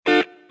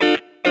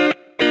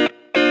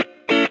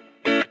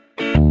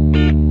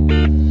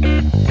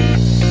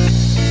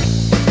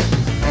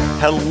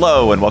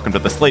Hello, and welcome to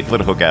the Slate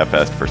Political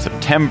Gabfest for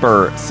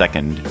September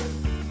 2nd,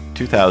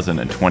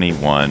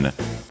 2021,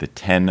 the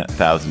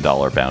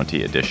 $10,000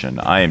 bounty edition.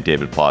 I am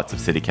David Plotz of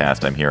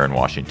CityCast. I'm here in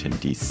Washington,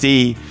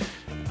 D.C.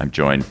 I'm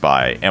joined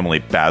by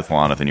Emily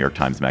Bazelon of the New York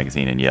Times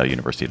Magazine and Yale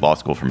University Law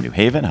School from New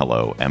Haven.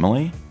 Hello,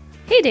 Emily.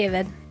 Hey,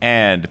 David.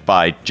 And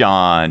by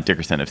John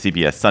Dickerson of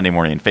CBS Sunday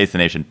Morning and Face the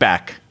Nation,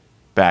 back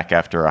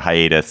after a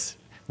hiatus.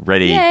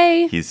 Ready.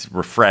 Yay. He's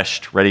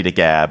refreshed, ready to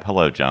gab.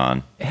 Hello,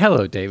 John.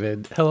 Hello,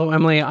 David. Hello,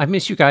 Emily. I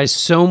miss you guys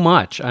so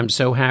much. I'm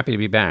so happy to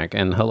be back.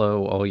 And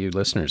hello, all you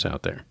listeners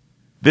out there.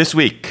 This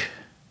week,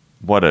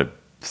 what a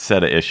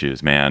set of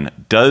issues, man.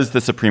 Does the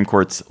Supreme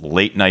Court's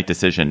late-night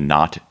decision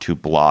not to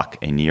block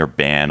a near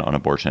ban on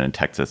abortion in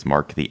Texas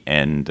mark the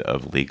end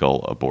of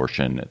legal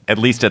abortion, at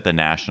least at the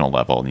national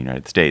level in the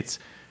United States?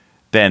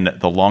 Then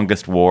the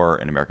longest war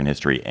in American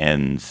history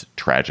ends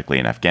tragically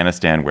in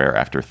Afghanistan, where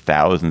after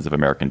thousands of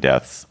American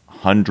deaths,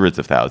 hundreds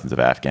of thousands of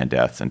Afghan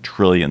deaths, and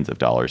trillions of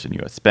dollars in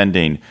U.S.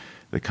 spending,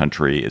 the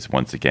country is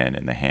once again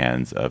in the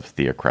hands of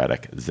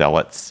theocratic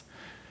zealots.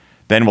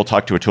 Then we'll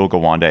talk to Atul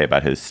Gawande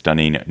about his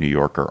stunning New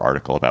Yorker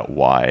article about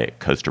why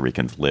Costa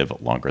Ricans live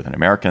longer than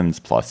Americans.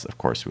 Plus, of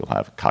course, we'll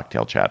have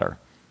cocktail chatter.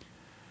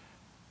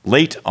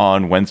 Late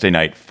on Wednesday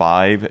night,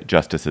 5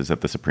 justices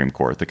of the Supreme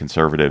Court, the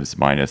conservatives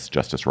minus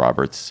Justice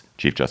Roberts,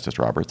 Chief Justice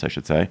Roberts, I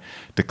should say,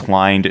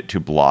 declined to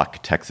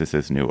block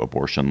Texas's new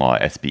abortion law,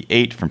 SB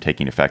 8, from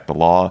taking effect. The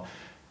law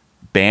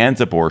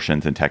bans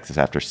abortions in Texas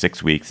after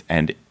 6 weeks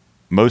and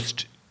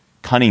most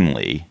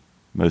cunningly,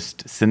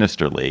 most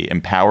sinisterly,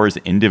 empowers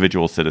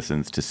individual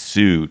citizens to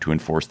sue to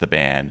enforce the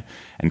ban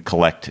and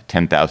collect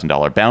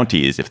 $10,000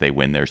 bounties if they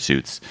win their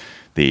suits.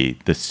 The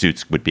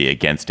suits would be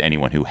against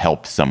anyone who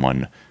helped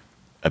someone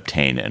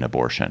obtain an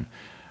abortion.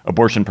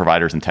 Abortion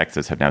providers in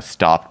Texas have now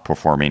stopped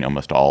performing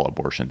almost all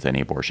abortions, any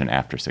abortion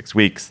after 6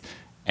 weeks.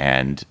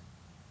 And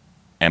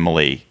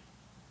Emily,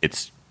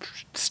 it's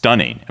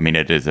stunning. I mean,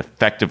 it is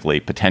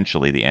effectively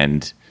potentially the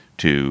end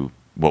to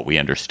what we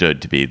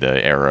understood to be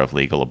the era of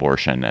legal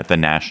abortion at the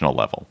national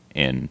level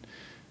in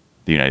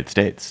the United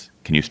States.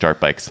 Can you start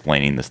by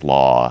explaining this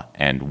law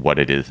and what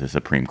it is the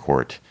Supreme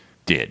Court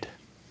did?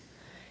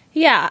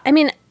 Yeah, I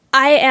mean,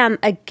 I am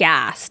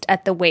aghast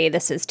at the way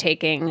this is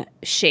taking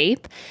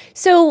shape.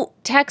 So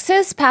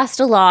Texas passed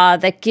a law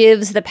that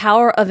gives the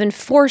power of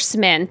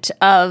enforcement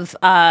of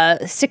a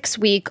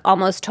 6-week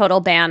almost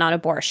total ban on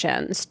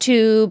abortions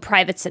to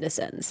private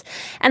citizens.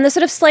 And the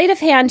sort of sleight of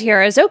hand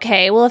here is,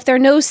 okay, well, if there are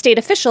no state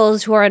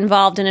officials who are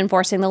involved in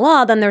enforcing the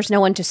law, then there's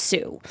no one to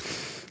sue.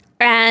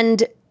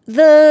 And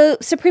the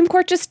Supreme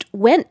Court just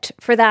went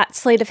for that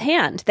sleight of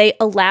hand. They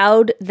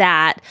allowed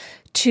that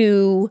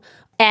to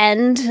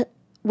end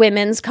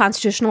women's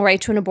constitutional right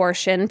to an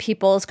abortion,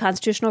 people's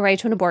constitutional right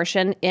to an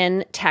abortion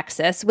in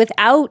Texas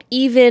without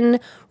even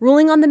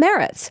ruling on the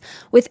merits,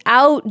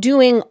 without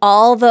doing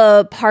all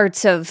the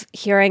parts of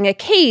hearing a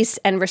case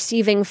and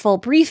receiving full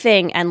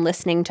briefing and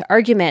listening to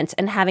arguments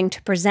and having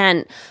to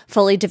present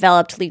fully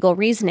developed legal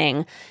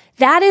reasoning.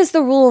 That is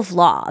the rule of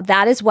law.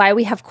 That is why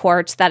we have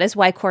courts. That is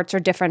why courts are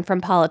different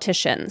from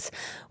politicians.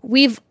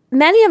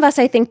 Many of us,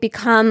 I think,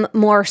 become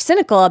more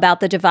cynical about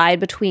the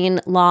divide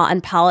between law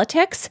and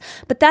politics,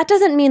 but that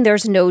doesn't mean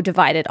there's no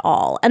divide at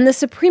all. And the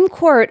Supreme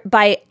Court,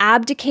 by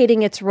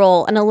abdicating its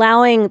role and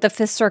allowing the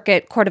Fifth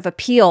Circuit Court of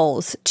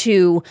Appeals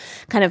to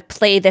kind of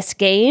play this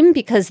game,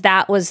 because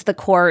that was the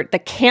court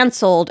that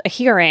canceled a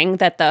hearing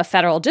that the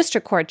federal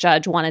district court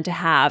judge wanted to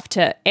have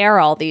to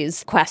air all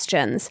these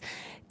questions.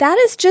 That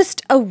is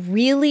just a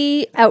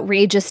really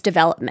outrageous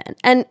development.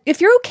 And if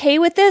you're okay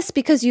with this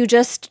because you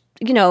just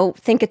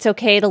think it's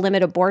okay to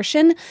limit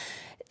abortion,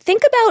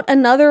 think about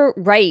another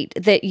right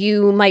that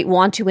you might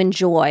want to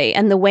enjoy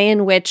and the way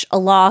in which a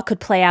law could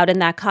play out in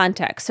that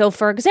context. So,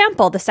 for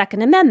example, the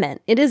Second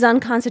Amendment. It is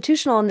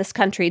unconstitutional in this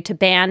country to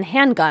ban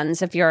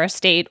handguns if you're a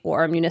state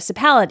or a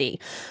municipality.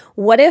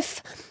 What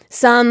if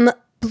some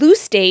blue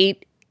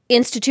state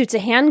institutes a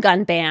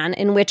handgun ban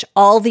in which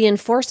all the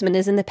enforcement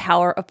is in the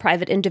power of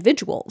private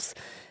individuals?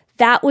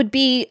 That would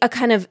be a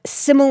kind of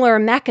similar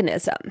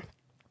mechanism.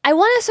 I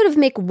want to sort of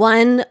make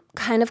one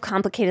kind of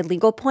complicated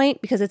legal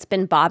point because it's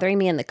been bothering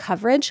me in the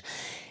coverage.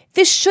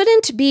 This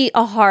shouldn't be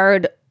a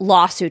hard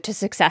lawsuit to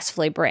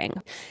successfully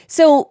bring.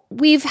 So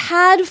we've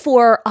had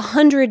for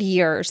 100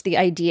 years the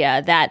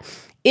idea that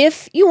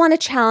if you want to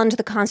challenge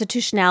the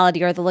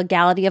constitutionality or the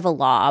legality of a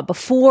law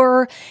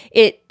before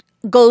it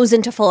goes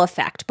into full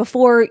effect,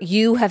 before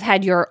you have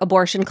had your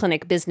abortion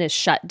clinic business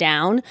shut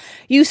down,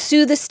 you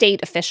sue the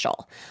state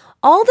official.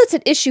 All that's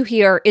at issue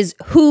here is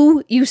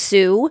who you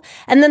sue,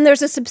 and then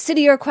there's a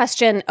subsidiary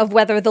question of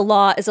whether the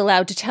law is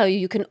allowed to tell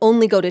you can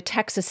only go to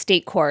Texas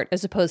state court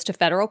as opposed to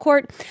federal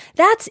court.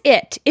 That's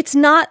it. It's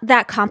not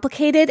that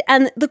complicated,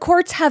 and the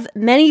courts have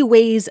many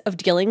ways of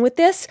dealing with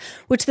this,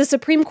 which the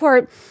Supreme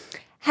Court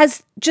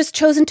has just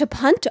chosen to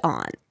punt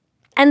on.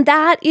 And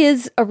that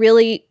is a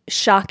really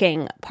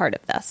shocking part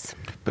of this.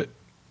 But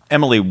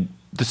Emily,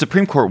 the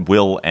Supreme Court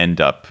will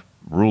end up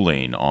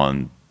ruling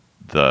on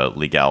the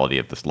legality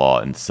of this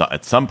law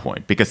at some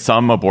point, because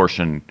some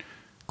abortion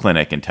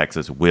clinic in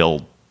Texas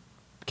will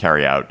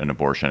carry out an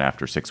abortion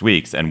after 6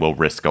 weeks and will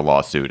risk a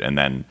lawsuit, and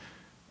then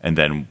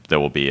there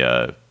will be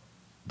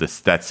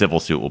that civil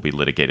suit will be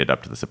litigated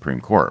up to the Supreme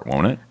Court,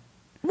 won't it?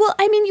 Well,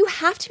 I mean, you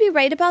have to be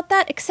right about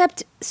that,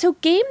 except, so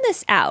game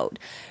this out.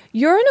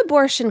 You're an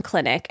abortion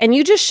clinic and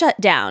you just shut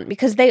down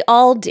because they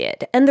all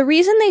did. And the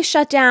reason they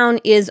shut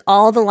down is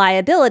all the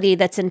liability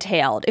that's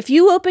entailed. If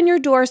you open your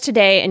doors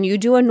today and you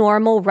do a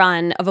normal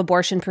run of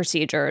abortion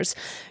procedures,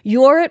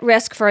 you're at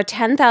risk for a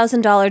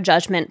 $10,000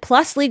 judgment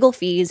plus legal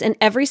fees in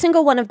every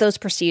single one of those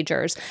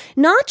procedures.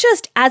 Not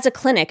just as a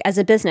clinic, as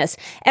a business,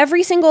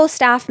 every single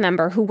staff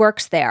member who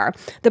works there,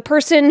 the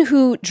person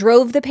who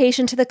drove the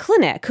patient to the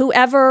clinic,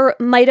 whoever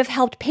might have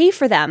helped pay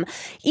for them,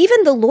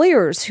 even the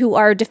lawyers who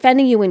are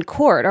defending you in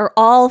court are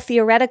all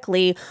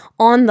theoretically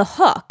on the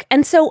hook.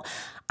 And so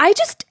I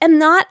just am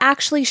not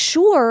actually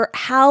sure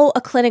how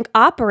a clinic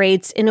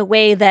operates in a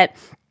way that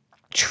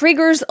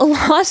triggers a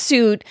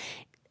lawsuit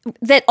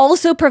that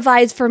also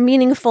provides for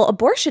meaningful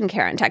abortion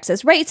care in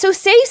Texas, right? So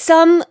say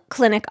some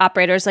clinic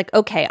operators like,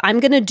 okay, I'm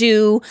going to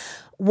do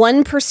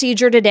one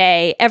procedure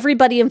today,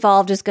 everybody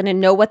involved is going to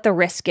know what the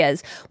risk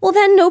is. Well,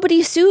 then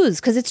nobody sues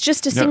because it's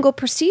just a single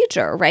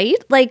procedure,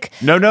 right? Like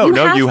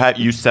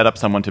you set up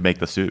someone to make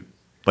the suit.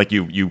 Like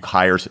you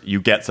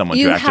get someone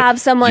you to actually have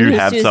someone who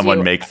have sues someone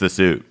you. makes the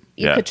suit.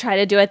 You could try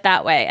to do it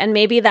that way, and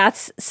maybe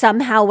that's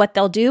somehow what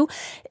they'll do.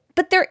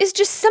 But there is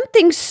just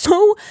something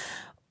so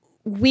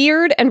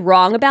weird and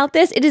wrong about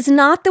this. It is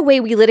not the way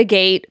we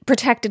litigate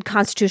protected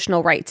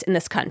constitutional rights in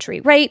this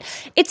country, right?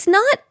 It's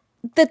not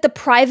that the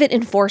private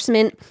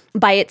enforcement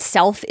by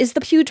itself is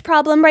the huge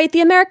problem, right?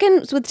 The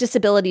Americans with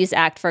Disabilities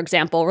Act, for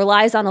example,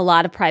 relies on a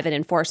lot of private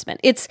enforcement.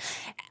 It's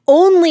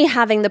only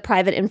having the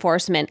private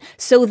enforcement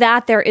so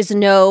that there is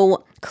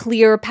no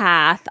clear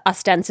path,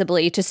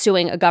 ostensibly, to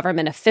suing a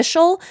government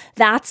official.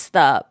 That's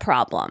the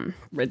problem.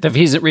 The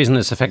reason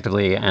this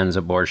effectively ends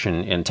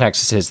abortion in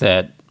Texas is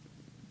that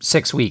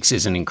 6 weeks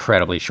is an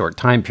incredibly short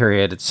time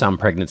period. Some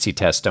pregnancy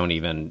tests don't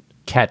even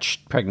catch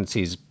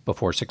pregnancies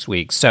before 6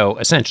 weeks. So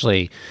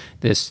essentially,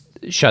 this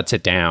shuts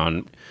it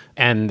down.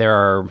 And there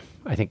are,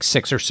 I think,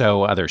 6 or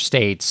so other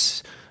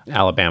states,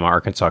 Alabama,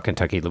 Arkansas,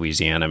 Kentucky,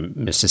 Louisiana,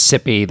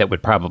 Mississippi, that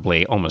would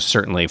probably almost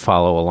certainly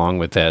follow along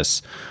with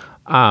this.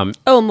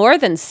 More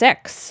than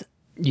 6.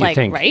 You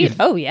think, right?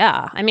 Oh,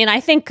 yeah. I mean, I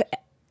think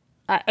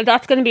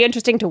that's going to be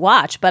interesting to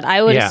watch, but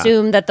I would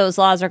assume that those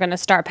laws are going to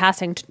start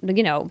passing,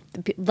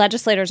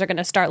 legislators are going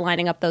to start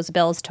lining up those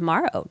bills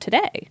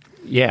today.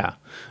 Yeah.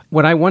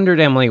 What I wondered,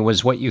 Emily,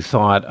 was what you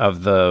thought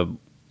of the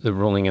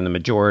ruling in the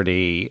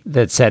majority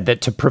that said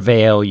that to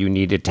prevail, you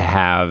needed to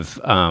have,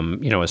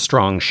 a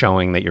strong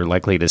showing that you're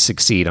likely to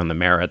succeed on the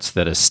merits,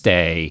 that a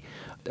stay,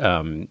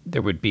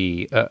 there would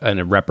be an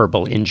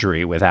irreparable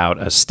injury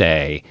without a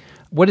stay.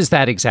 What does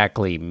that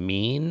exactly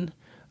mean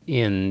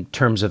in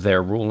terms of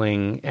their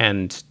ruling?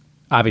 And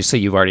obviously,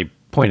 you've already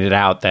pointed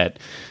out that,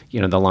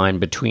 the line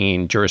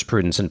between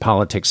jurisprudence and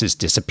politics is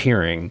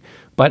disappearing.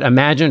 But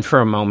imagine for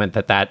a moment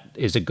that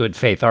is a good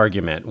faith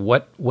argument.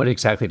 What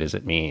exactly does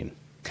it mean?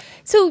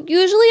 So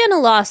usually in a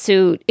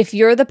lawsuit, if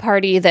you're the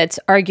party that's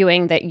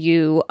arguing that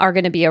you are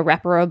going to be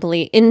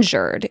irreparably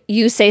injured,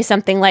 you say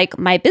something like,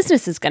 my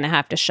business is going to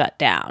have to shut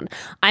down.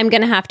 I'm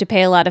going to have to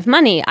pay a lot of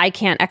money. I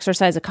can't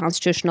exercise a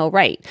constitutional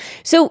right.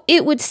 So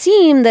it would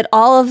seem that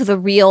all of the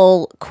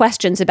real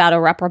questions about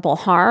irreparable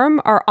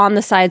harm are on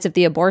the sides of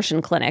the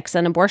abortion clinics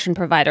and abortion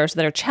providers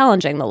that are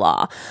challenging the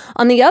law.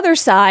 On the other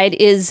side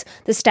is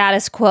the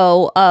status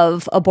quo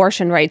of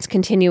abortion rights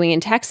continuing in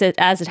Texas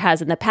as it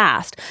has in the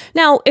past.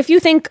 Now, if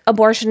you think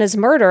abortion is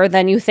murder,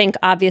 then you think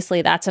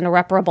obviously that's an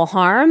irreparable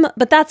harm,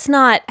 but that's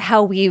not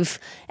how we've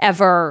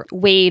ever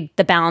weighed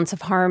the balance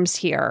of harms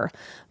here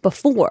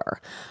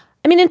before.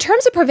 I mean, in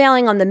terms of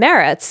prevailing on the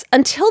merits,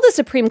 until the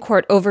Supreme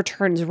Court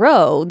overturns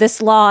Roe,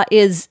 this law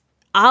is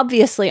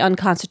obviously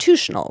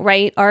unconstitutional,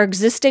 right? Our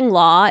existing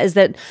law is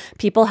that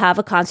people have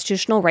a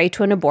constitutional right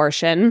to an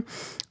abortion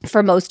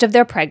for most of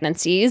their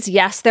pregnancies.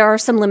 Yes, there are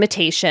some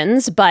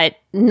limitations, but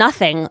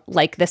nothing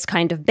like this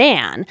kind of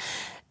ban.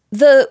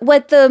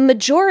 What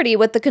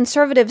the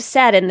conservatives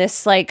said in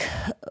this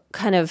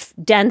kind of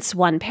dense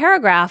one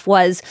paragraph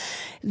was,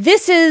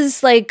 this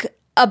is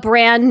a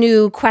brand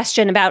new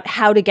question about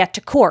how to get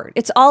to court.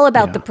 It's all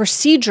about the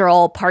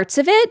procedural parts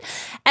of it.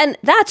 And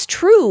that's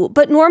true.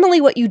 But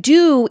normally what you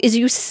do is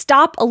you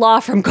stop a law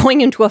from going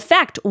into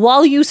effect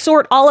while you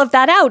sort all of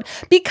that out,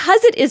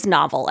 because it is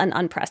novel and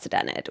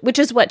unprecedented, which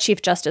is what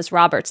Chief Justice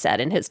Roberts said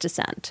in his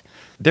dissent.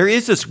 There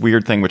is this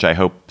weird thing, which I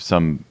hope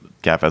some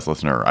GAFS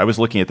listener, I was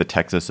looking at the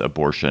Texas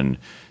abortion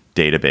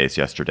database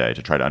yesterday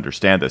to try to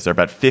understand this. There are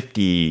about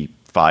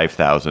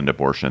 55,000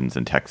 abortions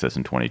in Texas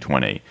in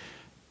 2020.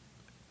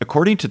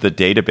 According to the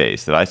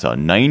database that I saw,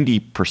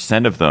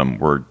 90% of them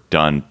were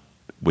done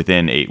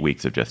within 8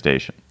 weeks of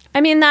gestation.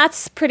 I mean,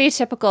 that's pretty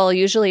typical.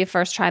 Usually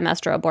first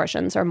trimester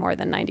abortions are more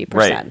than 90%.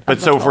 Right. But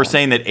so if we're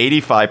saying that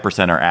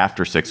 85% are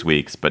after 6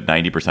 weeks, but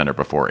 90% are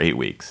before 8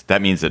 weeks,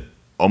 that means that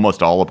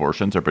almost all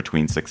abortions are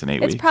between 6 and 8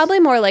 weeks? It's probably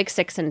more like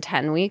 6 and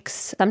 10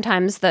 weeks.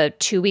 Sometimes the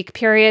 2-week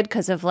period,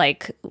 because of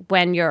like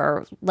when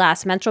your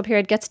last menstrual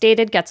period gets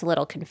dated, gets a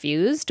little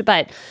confused.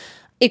 But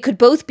it could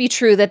both be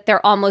true that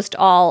they're almost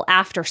all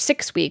after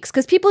 6 weeks,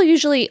 because people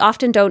usually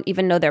often don't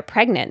even know they're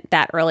pregnant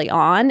that early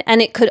on.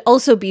 And it could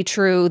also be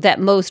true that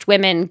most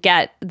women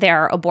get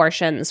their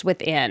abortions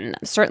within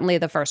certainly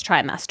the first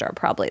trimester,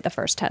 probably the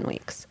first 10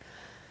 weeks.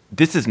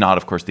 This is not,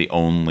 of course, the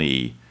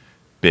only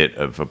bit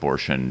of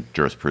abortion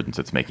jurisprudence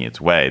that's making its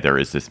way. There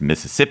is this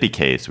Mississippi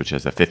case, which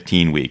has a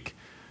 15-week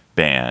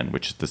ban,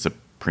 which the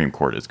Supreme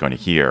Court is going to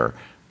hear.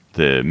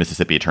 The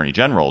Mississippi Attorney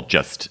General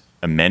just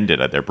amended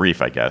at their brief,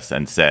 I guess,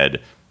 and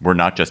said, we're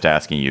not just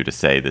asking you to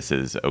say this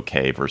is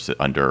okay versus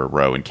under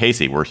Roe and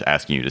Casey. We're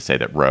asking you to say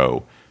that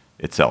Roe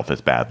itself is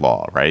bad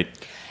law, right?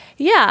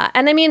 Yeah.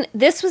 And I mean,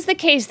 this was the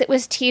case that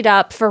was teed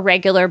up for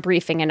regular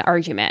briefing and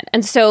argument.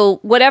 And so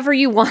whatever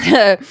you want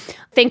to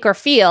think or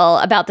feel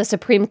about the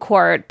Supreme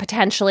Court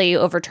potentially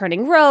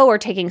overturning Roe or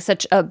taking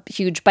such a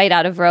huge bite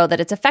out of Roe that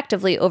it's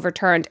effectively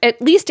overturned,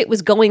 at least it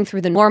was going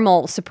through the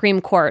normal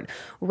Supreme Court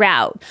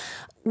route.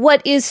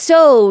 What is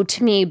so,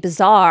 to me,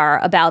 bizarre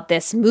about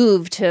this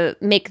move to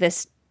make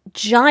this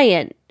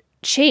giant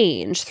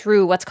change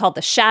through what's called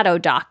the shadow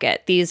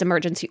docket, these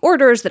emergency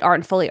orders that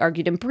aren't fully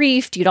argued and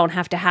briefed. You don't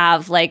have to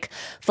have like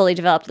fully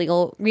developed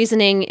legal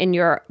reasoning in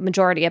your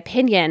majority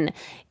opinion,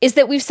 is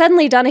that we've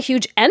suddenly done a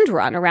huge end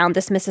run around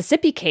this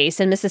Mississippi case,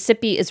 and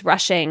Mississippi is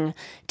rushing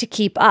to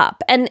keep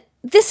up. And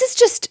this is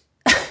just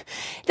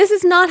this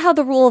is not how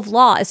the rule of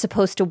law is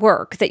supposed to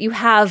work, that you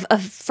have a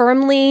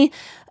firmly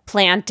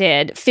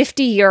planted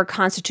 50-year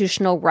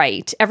constitutional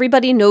right.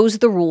 Everybody knows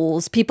the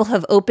rules. People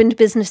have opened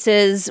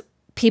businesses.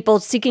 People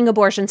seeking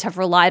abortions have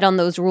relied on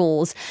those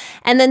rules.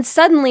 And then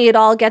suddenly it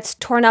all gets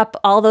torn up,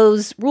 all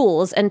those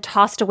rules, and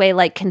tossed away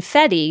like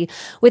confetti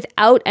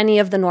without any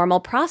of the normal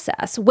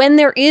process. When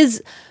there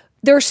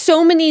are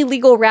so many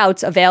legal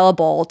routes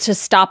available to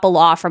stop a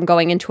law from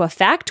going into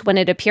effect when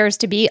it appears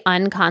to be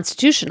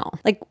unconstitutional.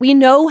 Like, we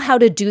know how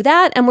to do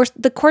that, and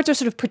the courts are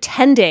sort of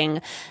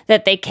pretending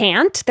that they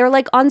can't. They're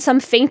like on some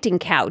fainting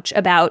couch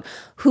about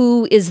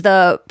who is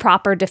the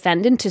proper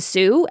defendant to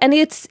sue, and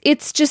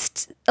it's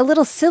just a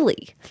little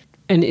silly.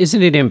 And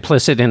isn't it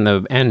implicit in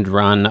the end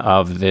run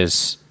of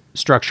this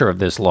structure of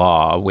this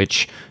law,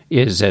 which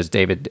is, as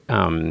David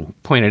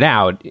pointed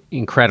out,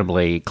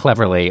 incredibly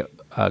cleverly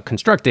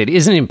constructed,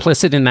 isn't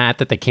implicit in that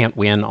they can't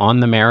win on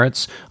the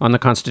merits, on the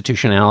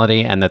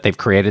constitutionality, and that they've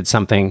created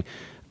something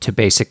to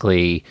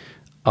basically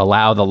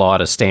allow the law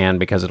to stand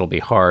because it'll be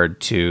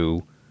hard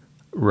to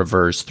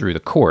reverse through the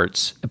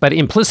courts? But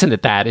implicit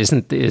at that,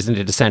 isn't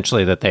it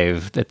essentially that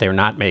they're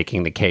not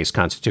making the case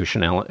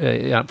constitutional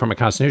from a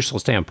constitutional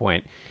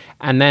standpoint?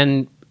 And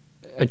then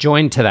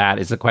adjoined to that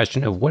is the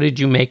question of, what did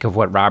you make of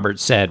what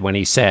Roberts said when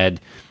he said,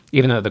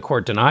 even though the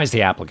court denies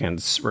the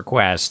applicant's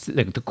request,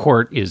 the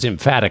court is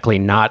emphatically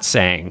not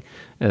saying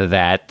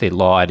that the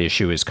law at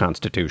issue is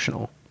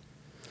constitutional?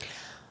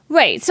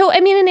 Right. So, I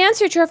mean, in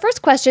answer to your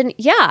first question,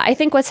 yeah, I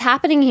think what's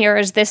happening here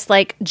is this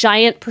like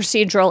giant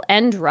procedural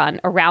end run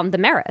around the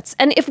merits.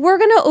 And if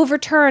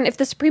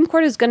the Supreme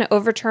Court is going to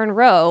overturn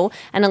Roe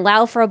and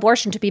allow for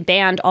abortion to be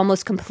banned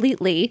almost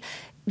completely,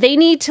 they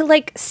need to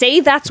like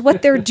say that's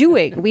what they're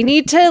doing. We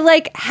need to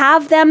like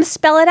have them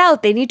spell it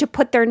out. They need to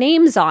put their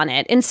names on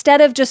it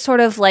instead of just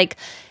sort of like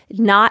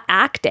not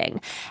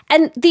acting.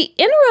 And the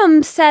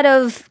interim set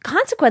of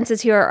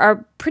consequences here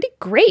are pretty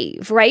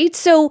grave, right?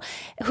 So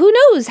who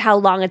knows how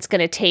long it's going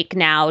to take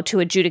now to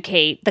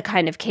adjudicate the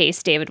kind of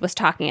case David was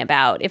talking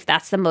about, if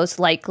that's the most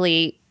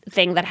likely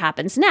thing that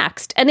happens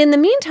next. And in the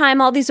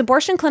meantime, all these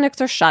abortion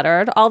clinics are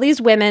shuttered. All these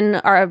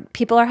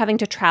people are having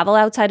to travel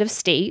outside of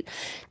state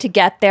to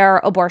get their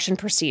abortion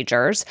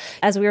procedures.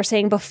 As we were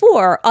saying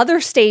before,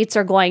 other states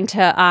are going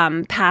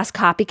to pass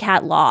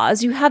copycat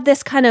laws. You have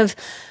this kind of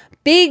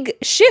big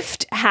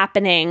shift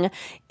happening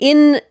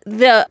in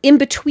the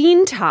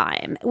in-between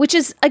time, which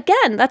is,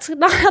 again, that's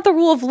not how the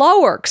rule of law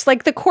works.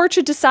 Like, the court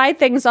should decide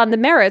things on the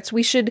merits.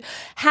 We should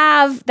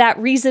have that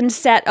reasoned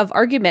set of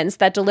arguments,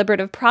 that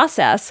deliberative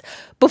process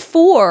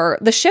before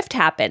the shift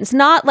happens.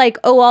 Not like,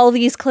 oh, all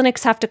these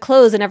clinics have to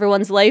close and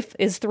everyone's life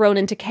is thrown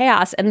into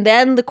chaos, and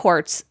then the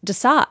courts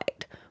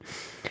decide.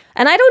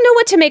 And I don't know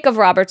what to make of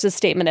Roberts'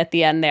 statement at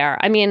the end there.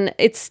 I mean,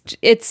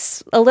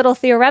 it's a little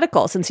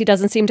theoretical since he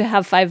doesn't seem to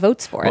have 5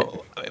 votes for it.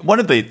 Well, one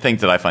of the things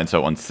that I find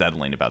so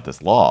unsettling about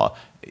this law,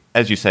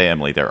 as you say,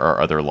 Emily, there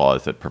are other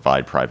laws that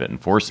provide private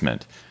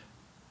enforcement.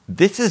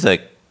 This is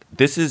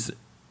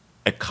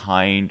a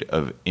kind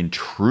of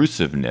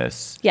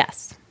intrusiveness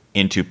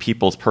into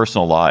people's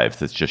personal lives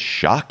that's just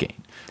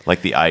shocking.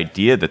 Like the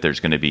idea that there's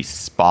going to be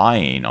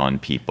spying on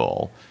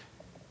people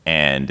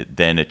and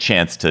then a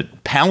chance to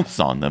pounce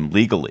on them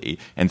legally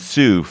and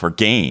sue for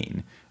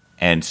gain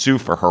and sue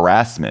for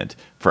harassment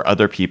for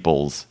other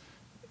people's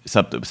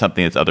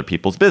something that's other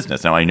people's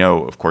business. Now, I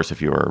know, of course,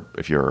 if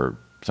you're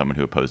someone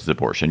who opposes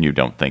abortion, you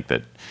don't think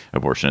that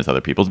abortion is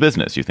other people's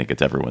business. You think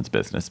it's everyone's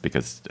business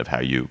because of how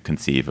you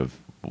conceive of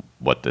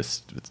what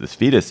this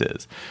fetus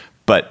is.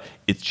 But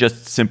it's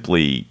just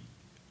simply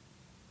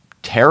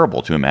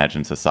terrible to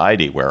imagine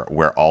society where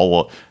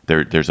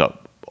there's a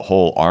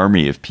whole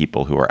army of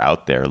people who are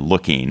out there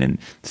looking and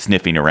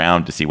sniffing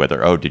around to see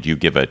whether, did you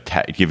give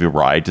a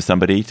ride to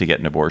somebody to get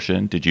an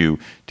abortion? Did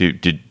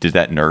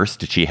that nurse,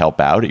 did she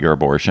help out at your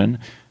abortion?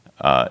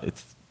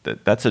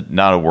 That's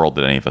not a world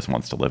that any of us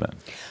wants to live in.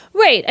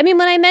 Right. I mean,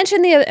 when I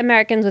mentioned the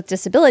Americans with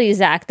Disabilities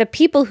Act, the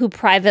people who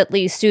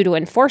privately sue to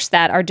enforce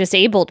that are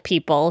disabled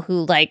people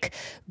who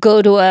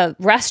go to a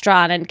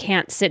restaurant and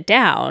can't sit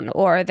down,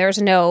 or there's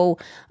no,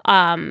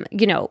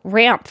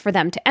 ramp for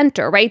them to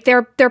enter. Right.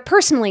 They're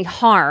personally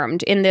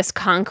harmed in this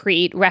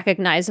concrete,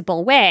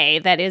 recognizable way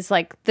that is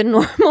the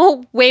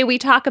normal way we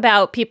talk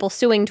about people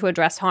suing to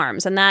address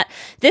harms, and that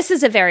this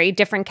is a very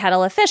different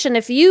kettle of fish. And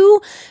if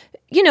you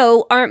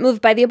aren't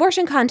moved by the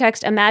abortion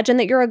context, imagine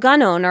that you're a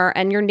gun owner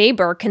and your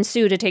neighbor can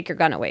sue to take your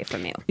gun away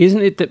from you.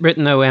 Isn't it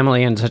written, though,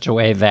 Emily, in such a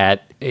way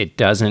that it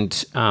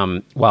doesn't,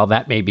 while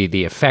that may be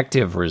the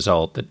effective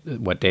result,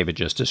 what David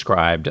just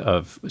described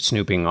of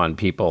snooping on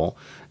people,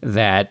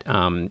 that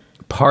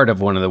part of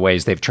one of the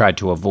ways they've tried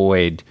to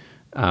avoid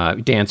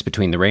dance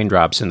between the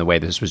raindrops in the way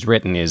this was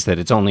written is that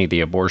it's only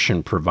the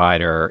abortion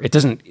provider. It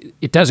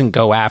doesn't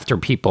go after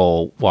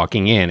people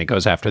walking in. It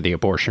goes after the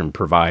abortion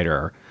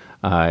provider.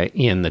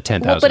 In the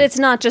 10,000. Well, but it's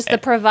not just the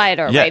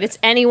provider, right? It's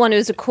anyone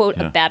who's a quote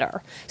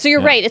abettor. So you're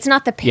right. It's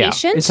not the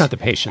patient. It's not the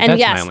patient. And that's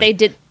yes, they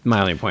did.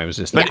 My only point was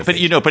just. But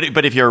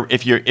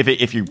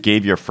if you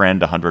gave your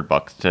friend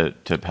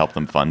 $100 to help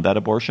them fund that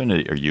abortion,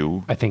 are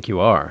you? I think you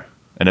are.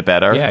 And a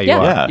better? Yeah, you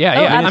are.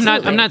 Yeah. I'm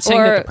not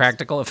saying that the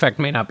practical effect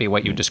may not be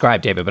what you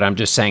described, David, but I'm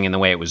just saying in the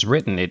way it was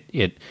written,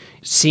 it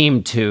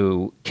seemed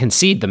to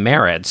concede the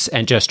merits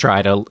and just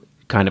try to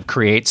kind of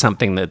create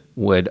something that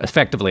would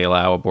effectively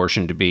allow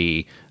abortion to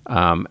be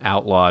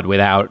outlawed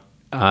without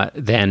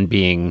then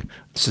being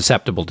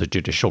susceptible to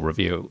judicial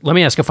review. Let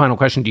me ask a final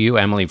question to you,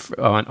 Emily,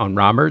 on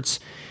Roberts.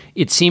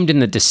 It seemed in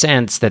the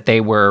dissents that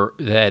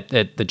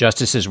that the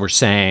justices were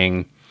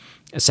saying,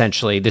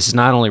 essentially, this is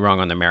not only wrong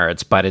on the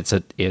merits, but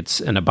it's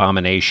an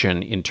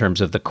abomination in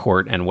terms of the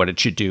court and what it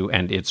should do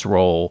and its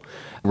role.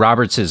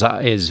 Roberts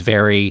is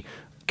very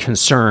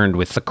concerned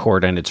with the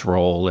court and its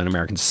role in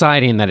American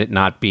society, and that it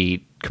not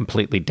be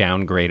completely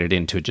downgraded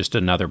into just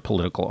another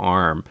political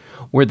arm.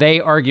 Were they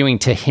arguing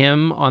to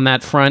him on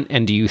that front?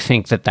 And do you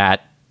think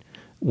that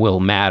will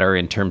matter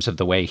in terms of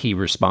the way he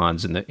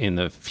responds in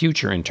the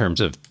future, in terms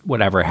of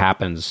whatever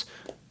happens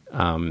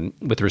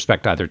with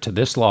respect either to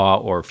this law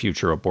or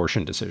future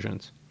abortion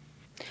decisions?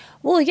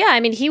 Well, yeah,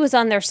 I mean, he was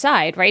on their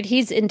side, right?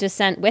 He's in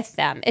dissent with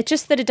them. It's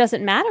just that it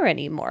doesn't matter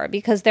anymore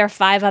because there are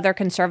 5 other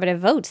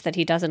conservative votes that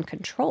he doesn't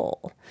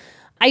control.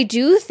 I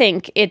do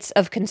think it's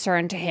of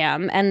concern to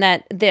him, and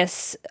that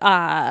this,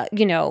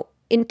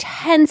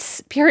 intense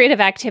period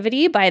of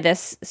activity by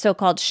this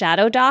so-called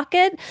shadow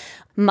docket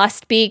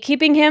must be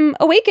keeping him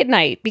awake at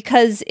night,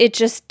 because it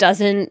just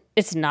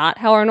it's not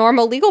how our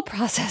normal legal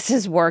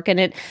processes work, and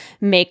it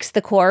makes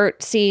the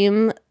court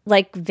seem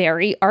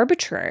very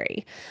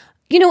arbitrary.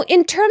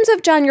 In terms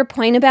of, John, your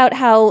point about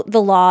how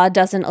the law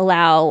doesn't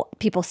allow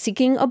people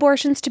seeking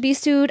abortions to be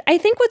sued, I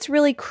think what's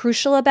really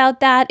crucial about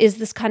that is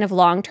this kind of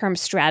long-term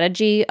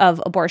strategy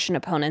of abortion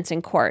opponents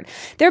in court.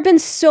 There have been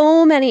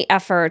so many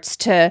efforts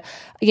to,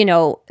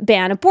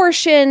 ban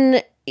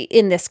abortion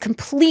in this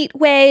complete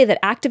way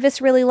that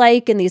activists really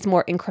like, in these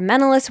more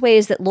incrementalist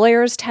ways that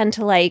lawyers tend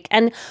to like.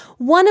 And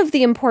one of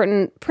the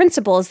important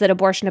principles that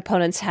abortion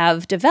opponents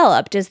have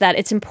developed is that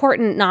it's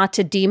important not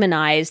to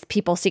demonize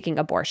people seeking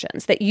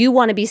abortions, that you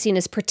want to be seen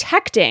as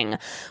protecting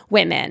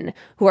women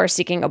who are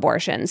seeking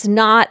abortions,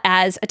 not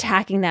as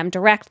attacking them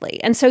directly.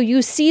 And so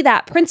you see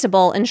that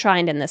principle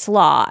enshrined in this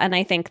law. And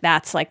I think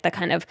that's the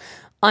kind of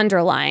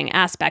underlying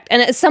aspect.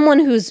 And as someone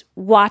who's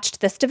watched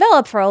this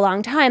develop for a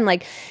long time,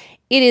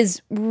 it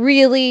is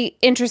really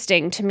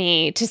interesting to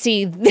me to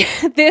see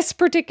this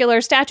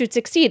particular statute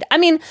succeed. I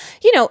mean,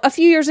 a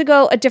few years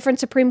ago, a different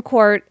Supreme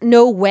Court,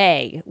 no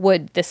way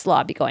would this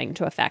law be going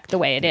into effect the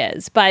way it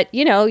is. But,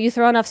 you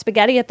throw enough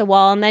spaghetti at the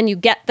wall and then you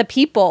get the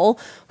people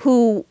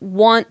who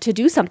want to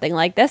do something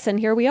like this, and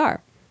here we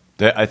are.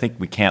 I think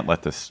we can't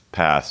let this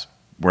pass.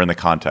 We're in the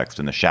context,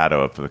 in the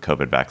shadow of the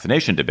COVID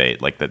vaccination debate,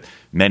 that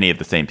many of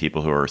the same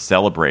people who are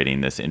celebrating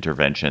this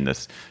intervention,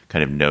 this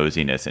kind of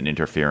nosiness and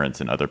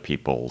interference in other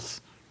people's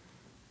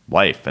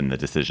life and the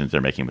decisions they're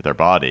making with their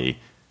body,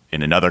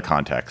 in another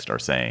context are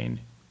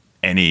saying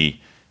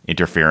any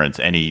interference,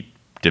 any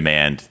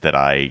demand that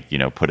I,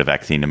 put a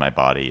vaccine in my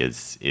body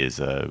is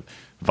a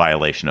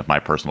violation of my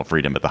personal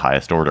freedom at the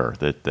highest order.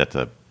 That's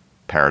a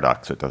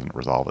paradox that doesn't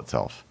resolve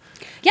itself.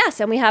 Yes,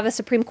 and we have a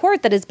Supreme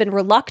Court that has been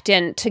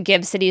reluctant to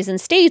give cities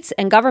and states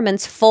and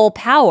governments full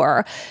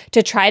power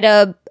to try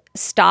to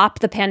stop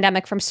the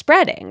pandemic from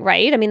spreading,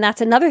 right? I mean,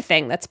 that's another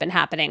thing that's been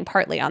happening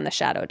partly on the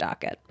shadow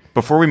docket.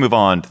 Before we move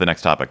on to the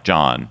next topic,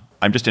 John,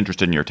 I'm just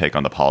interested in your take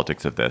on the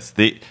politics of this.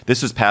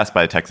 This was passed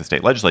by the Texas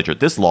state legislature.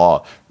 This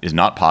law is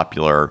not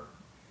popular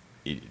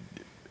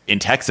in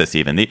Texas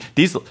even.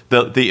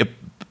 The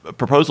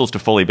proposals to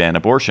fully ban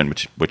abortion,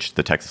 which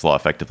the Texas law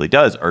effectively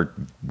does, are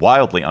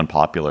wildly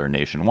unpopular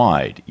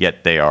nationwide.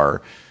 Yet they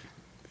are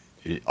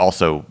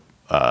also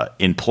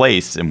in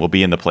place and will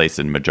be in the place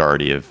in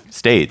majority of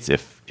states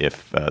if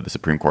the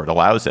Supreme Court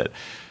allows it.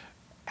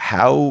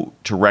 How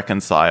to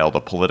reconcile the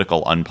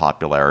political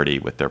unpopularity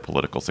with their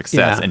political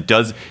success, and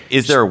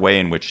is there a way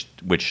in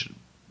which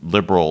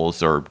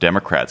liberals or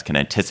Democrats can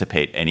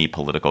anticipate any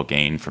political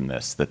gain from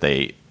this that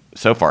they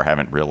so far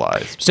haven't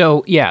realized?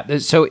 So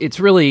it's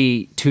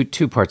really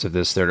two parts of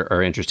this that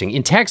are interesting.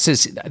 In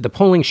Texas, the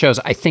polling shows,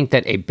 I think,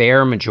 that a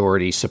bare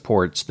majority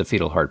supports the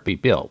fetal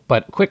heartbeat bill.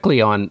 But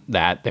quickly on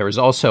that, there is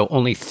also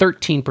only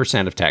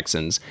 13% of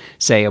Texans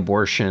say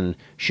abortion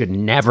should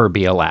never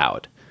be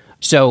allowed.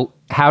 So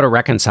how to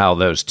reconcile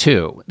those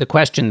two? The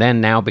question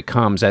then now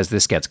becomes, as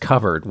this gets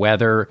covered,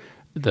 whether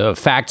the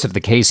facts of the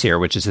case here,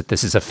 which is that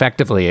this is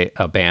effectively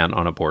a ban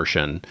on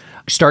abortion,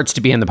 starts to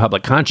be in the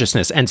public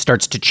consciousness and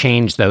starts to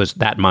change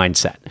that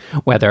mindset.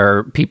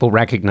 Whether people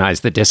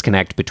recognize the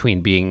disconnect between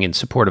being in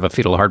support of a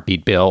fetal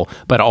heartbeat bill,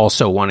 but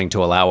also wanting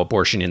to allow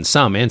abortion in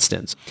some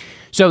instance.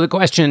 So the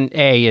question,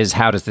 A, is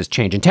how does this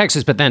change in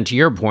Texas? But then to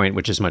your point,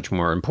 which is much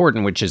more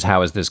important, which is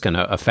how is this going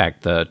to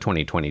affect the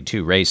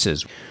 2022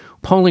 races?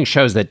 Polling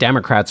shows that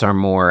Democrats are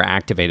more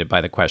activated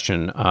by the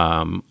question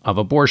of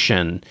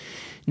abortion.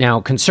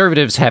 Now,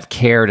 conservatives have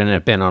cared and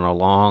have been on a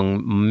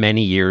long,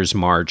 many years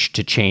march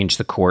to change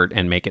the court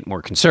and make it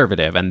more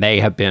conservative. And they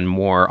have been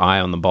more eye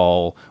on the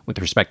ball with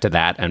respect to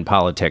that and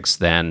politics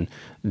than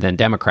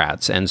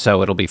Democrats. And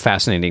so it'll be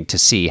fascinating to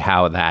see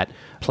how that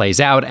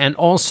plays out. And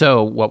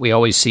also what we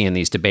always see in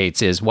these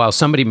debates is while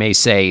somebody may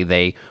say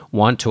they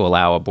want to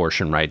allow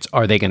abortion rights,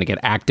 are they going to get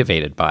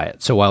activated by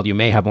it? So while you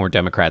may have more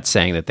Democrats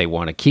saying that they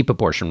want to keep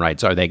abortion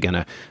rights, are they going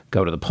to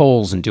go to the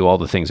polls and do all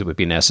the things that would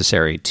be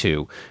necessary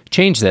to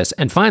change this?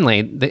 And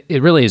finally,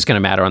 it really is going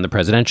to matter on the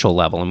presidential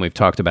level. And we've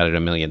talked about it a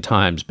million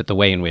times, but the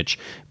way in which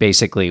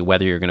basically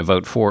whether you're going to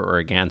vote for or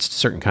against a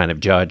certain kind of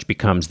judge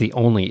becomes the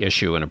only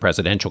issue in a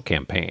presidential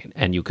campaign.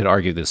 And you could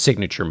argue the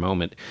signature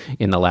moment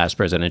in the last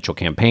presidential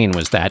campaign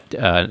was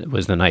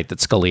the night that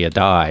Scalia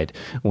died,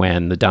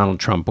 when the Donald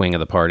Trump wing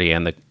of the party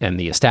and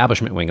the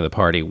establishment wing of the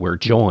party were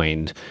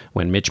joined,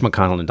 when Mitch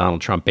McConnell and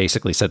Donald Trump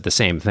basically said the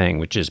same thing,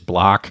 which is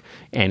block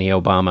any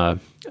Obama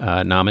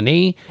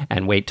nominee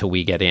and wait till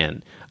we get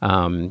in.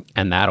 And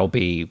that'll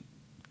be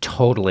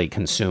totally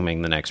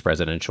consuming the next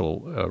presidential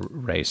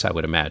race, I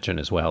would imagine,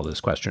 as well, this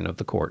question of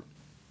the court.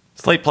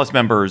 Slate Plus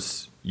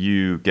members,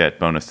 you get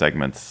bonus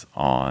segments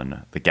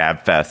on the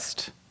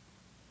GabFest.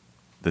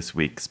 This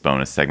week's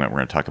bonus segment, we're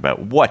going to talk about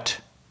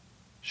what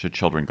should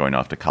children going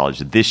off to college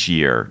this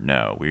year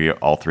know.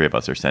 All three of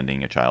us are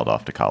sending a child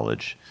off to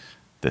college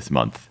this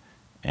month,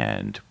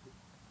 and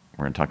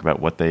we're going to talk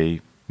about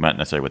not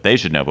necessarily what they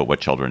should know, but what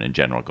children in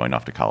general going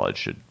off to college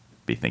should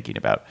be thinking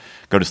about.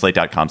 Go to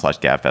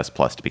slate.com/GabFest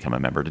Plus to become a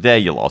member today.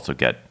 You'll also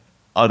get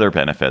other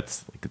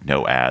benefits, like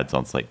no ads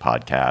on Slate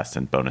podcasts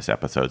and bonus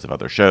episodes of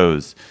other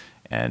shows.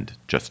 And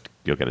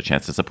you'll get a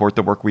chance to support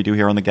the work we do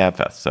here on the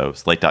GabFest. So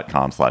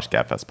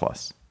slate.com/GabFest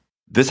Plus.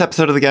 This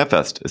episode of the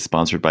GabFest is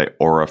sponsored by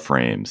Aura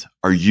Frames.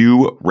 Are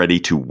you ready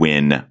to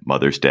win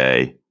Mother's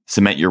Day?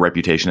 Cement your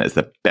reputation as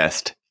the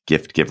best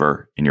gift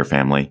giver in your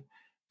family?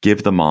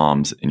 Give the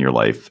moms in your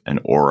life an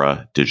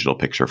Aura digital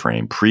picture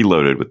frame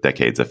preloaded with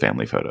decades of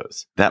family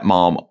photos. That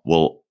mom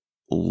will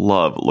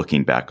love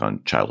looking back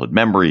on childhood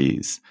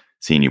memories,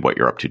 seeing what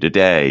you're up to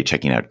today,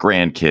 checking out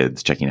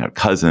grandkids, checking out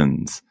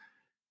cousins.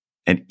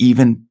 And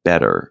even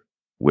better,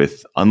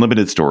 with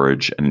unlimited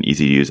storage and an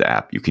easy-to-use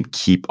app, you can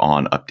keep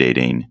on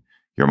updating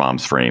your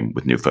mom's frame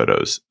with new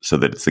photos so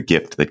that it's a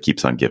gift that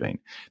keeps on giving.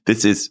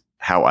 This is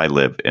how I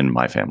live in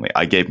my family.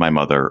 I gave my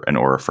mother an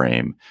Aura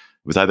frame.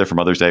 It was either for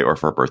Mother's Day or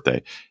for her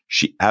birthday.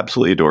 She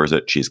absolutely adores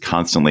it. She's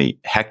constantly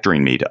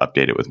hectoring me to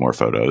update it with more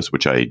photos,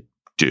 which I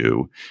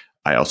do.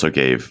 I also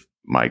gave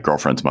my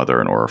girlfriend's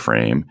mother an Aura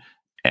frame,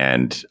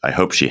 and I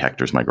hope she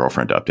hectors my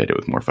girlfriend to update it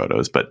with more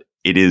photos. But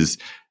it is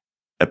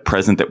a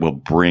present that will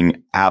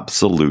bring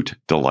absolute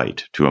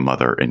delight to a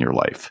mother in your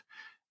life.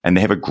 And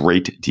they have a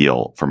great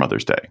deal for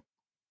Mother's Day.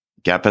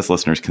 GabFest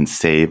listeners can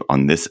save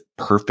on this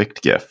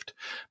perfect gift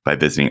by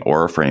visiting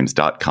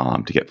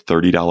auraframes.com to get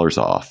 $30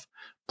 off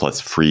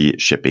plus free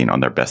shipping on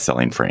their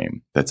best-selling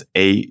frame. That's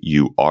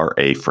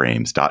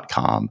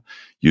auraframes.com.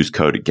 Use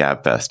code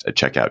GabFest at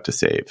checkout to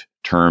save.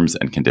 Terms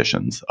and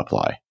conditions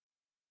apply.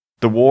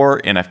 The war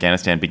in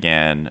Afghanistan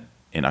began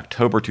in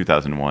October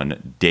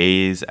 2001,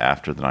 days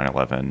after the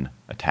 9/11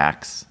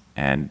 attacks,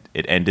 and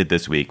it ended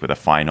this week with a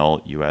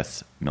final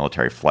U.S.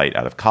 military flight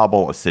out of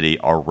Kabul, a city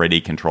already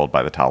controlled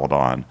by the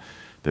Taliban,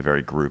 the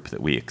very group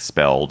that we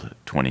expelled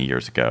 20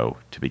 years ago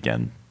to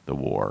begin the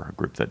war, a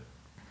group that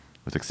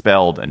was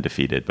expelled and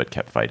defeated but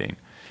kept fighting.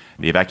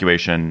 The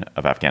evacuation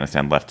of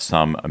Afghanistan left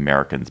some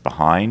Americans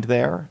behind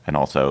there, and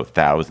also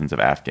thousands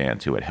of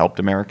Afghans who had helped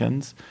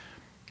Americans,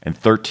 and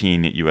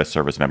 13 U.S.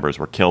 service members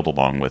were killed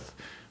along with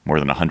more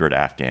than 100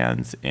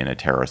 Afghans in a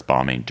terrorist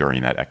bombing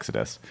during that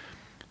exodus.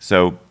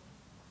 So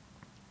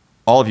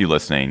all of you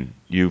listening,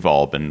 you've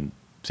all been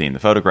seeing the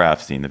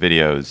photographs, seeing the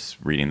videos,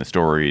 reading the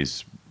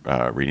stories,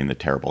 reading the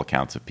terrible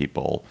accounts of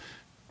people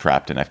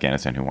trapped in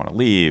Afghanistan who want to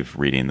leave,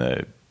 reading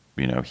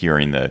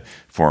hearing the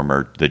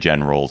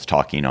generals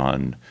talking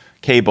on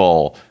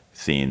cable,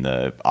 seeing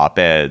the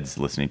op-eds,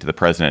 listening to the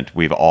president.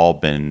 We've all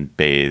been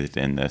bathed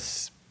in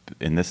this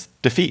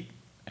defeat.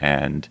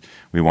 And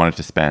we wanted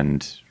to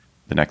spend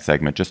the next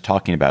segment just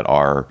talking about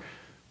our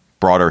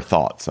broader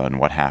thoughts on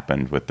what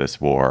happened with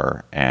this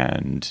war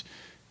and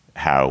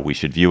how we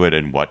should view it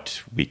and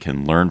what we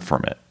can learn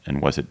from it.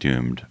 And was it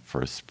doomed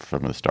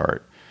from the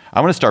start?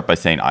 I want to start by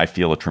saying I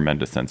feel a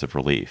tremendous sense of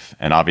relief.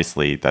 And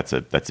obviously that's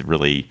a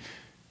really,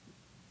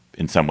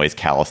 in some ways,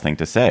 callous thing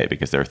to say,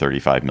 because there are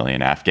 35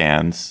 million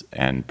Afghans,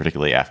 and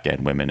particularly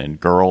Afghan women and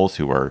girls,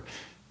 who are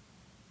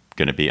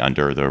going to be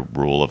under the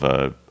rule of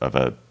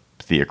a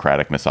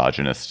theocratic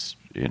misogynist,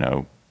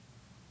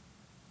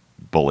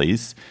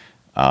 bullies,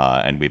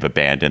 and we've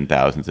abandoned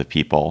thousands of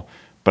people.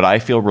 But I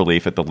feel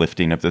relief at the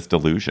lifting of this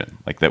delusion,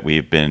 like that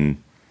we've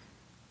been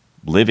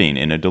living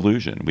in a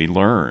delusion. We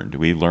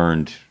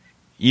learned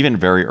even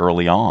very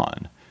early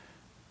on,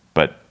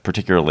 but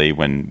particularly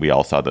when we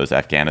all saw those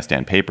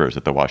Afghanistan papers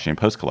that the Washington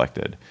Post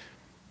collected,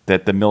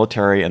 that the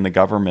military and the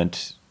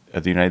government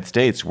of the United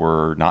States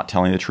were not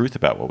telling the truth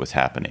about what was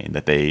happening,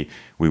 that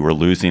we were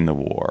losing the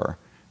war,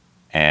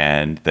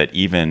 and that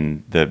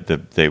even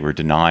they were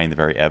denying the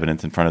very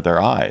evidence in front of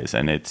their eyes.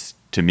 And it's,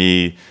 to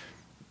me,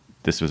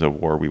 this was a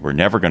war we were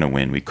never going to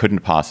win. We couldn't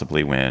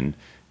possibly win.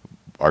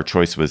 Our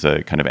choice was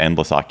a kind of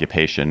endless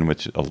occupation,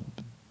 which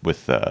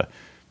with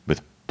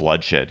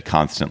bloodshed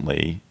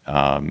constantly,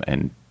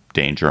 and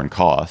danger and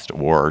cost,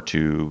 or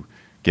to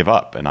give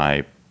up. And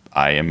I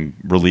am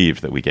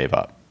relieved that we gave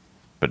up.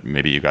 But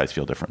maybe you guys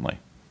feel differently.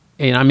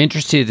 And I'm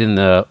interested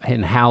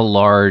in how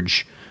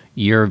large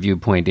your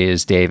viewpoint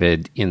is,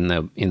 David, in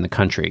the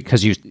country,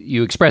 because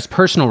you expressed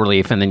personal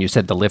relief, and then you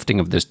said the lifting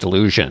of this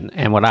delusion.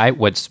 And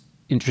what's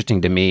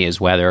interesting to me is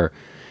whether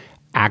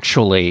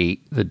actually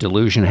the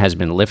delusion has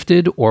been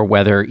lifted, or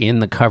whether in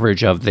the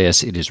coverage of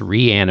this it is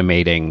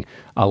reanimating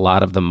a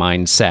lot of the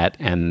mindset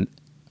and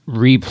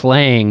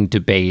replaying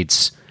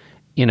debates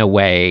in a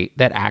way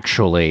that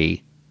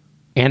actually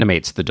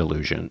animates the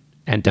delusion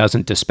and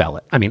doesn't dispel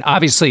it. I mean,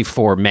 obviously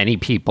for many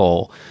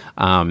people,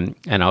 and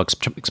I'll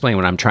explain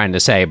what I'm trying to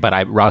say,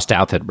 but Ross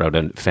Douthat wrote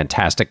a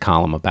fantastic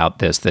column about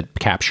this that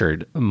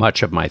captured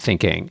much of my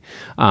thinking.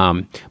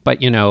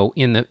 But in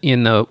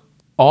the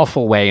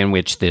awful way in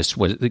which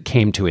it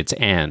came to its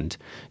end,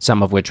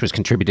 some of which was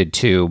contributed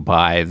to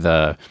by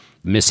the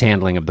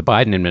mishandling of the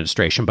Biden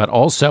administration, but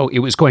also it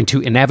was going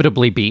to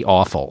inevitably be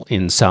awful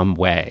in some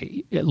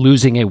way.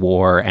 Losing a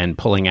war and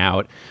pulling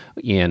out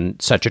in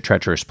such a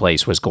treacherous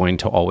place was going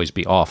to always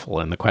be awful.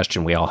 And the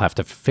question we all have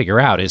to figure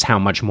out is, how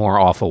much more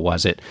awful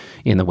was it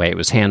in the way it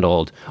was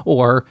handled?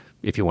 Or,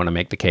 if you want to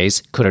make the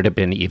case, could it have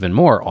been even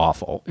more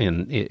awful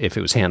if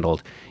it was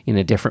handled in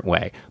a different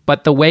way?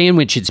 But the way in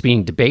which it's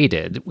being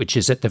debated, which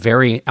is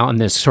on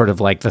this sort of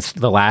like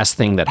the last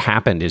thing that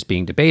happened is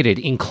being debated,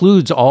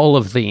 includes all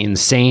of the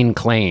insane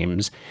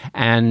claims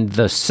and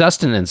the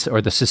sustenance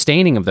or the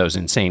sustaining of those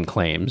insane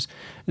claims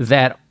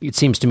that, it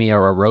seems to me,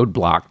 are a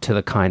roadblock to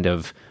the kind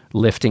of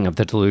lifting of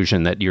the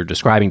delusion that you're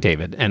describing,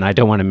 David. And I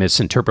don't want to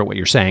misinterpret what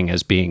you're saying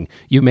as being,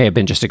 you may have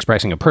been just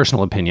expressing a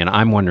personal opinion.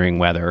 I'm wondering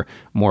whether,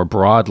 more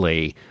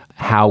broadly,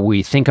 how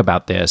we think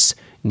about this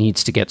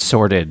needs to get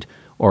sorted,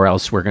 or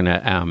else we're going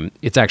to,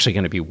 it's actually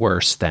going to be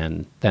worse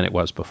than it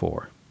was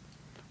before.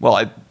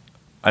 Well,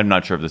 I'm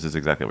not sure if this is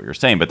exactly what you're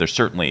saying, but there's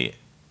certainly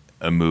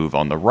a move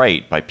on the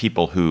right by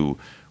people who,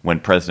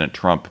 when President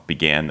Trump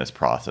began this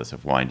process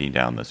of winding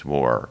down this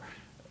war,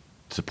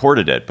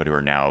 supported it, but who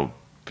are now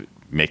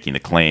making the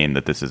claim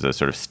that this is a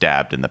sort of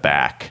stabbed in the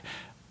back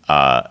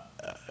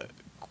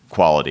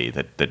quality,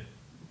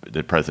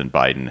 that President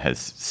Biden has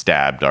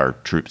stabbed our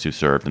troops who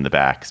served in the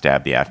back,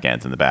 stabbed the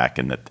Afghans in the back,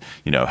 and that,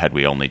 had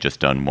we only just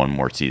done one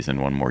more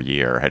season, one more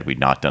year, had we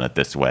not done it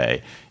this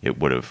way, it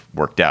would have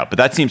worked out. But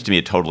that seems to me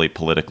a totally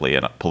political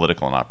and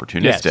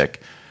opportunistic.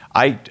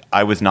 Yes.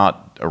 I was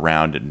not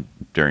around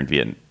during the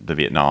end of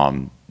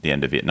Vietnam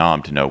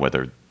to know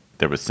whether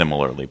there was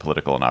similarly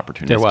political and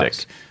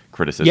opportunistic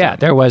criticism. Yeah,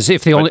 there was.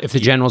 If the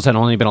generals had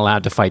only been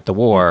allowed to fight the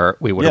war,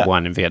 we would have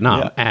won in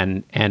Vietnam.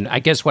 Yeah. And I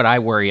guess what I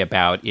worry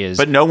about is,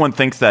 but no one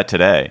thinks that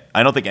today.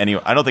 I don't think any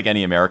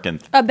American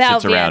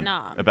sits around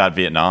about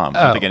Vietnam.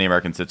 I don't think any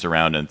American sits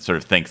around and sort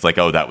of thinks like,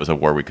 oh, that was a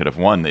war we could have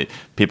won.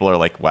 People are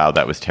like, wow,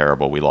 that was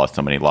terrible. We lost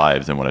so many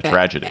lives, and what a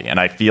tragedy. And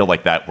I feel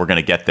like that we're going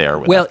to get there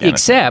with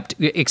Afghanistan.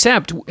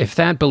 Except if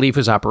that belief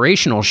was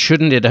operational,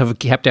 shouldn't it have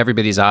kept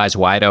everybody's eyes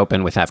wide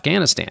open with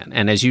Afghanistan?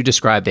 And as you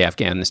described the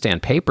Afghanistan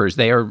papers,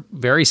 they are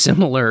very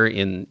similar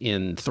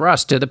in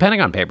thrust to the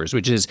Pentagon Papers,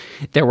 which is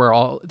there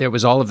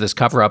was all of this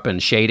cover up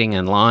and shading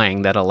and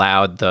lying that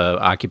allowed the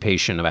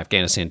occupation of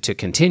Afghanistan to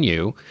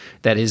continue.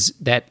 That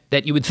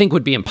you would think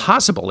would be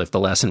impossible if the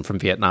lesson from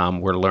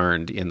Vietnam were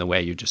learned in the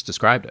way you just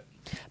described it.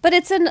 But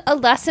it's a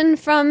lesson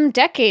from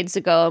decades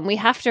ago, and we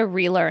have to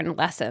relearn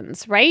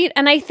lessons, right?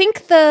 And I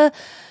think the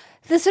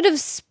the sort of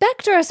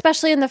specter,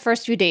 especially in the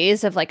first few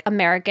days of like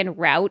American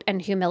rout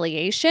and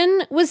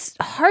humiliation, was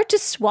hard to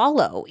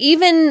swallow.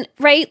 Even,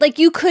 right? Like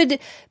you could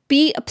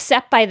be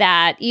upset by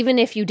that, even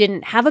if you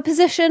didn't have a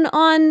position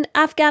on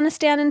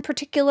Afghanistan in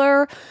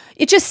particular.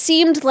 It just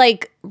seemed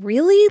like,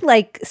 really?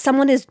 Like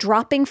someone is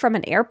dropping from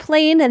an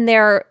airplane and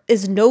there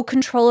is no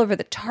control over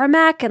the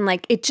tarmac. And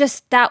like, it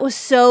just, that was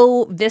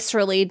so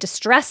viscerally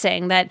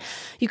distressing that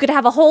you could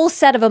have a whole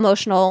set of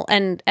emotional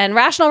and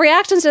rational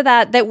reactions to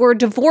that were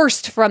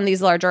divorced from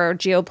these larger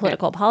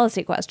geopolitical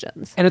policy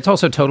questions. And it's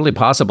also totally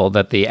possible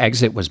that the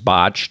exit was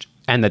botched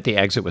and that the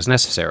exit was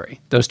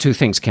necessary. Those two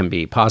things can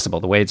be possible.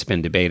 The way it's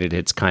been debated,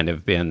 it's kind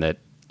of been that,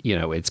 you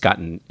know, it's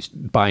gotten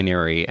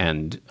binary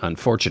and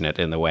unfortunate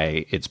in the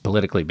way it's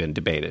politically been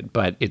debated.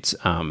 But it's,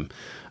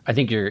 I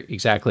think you're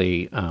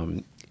exactly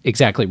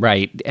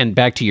right. And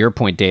back to your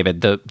point,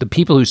 David, the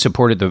people who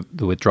supported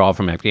the withdrawal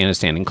from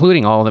Afghanistan,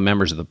 including all the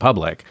members of the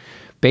public,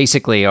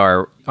 basically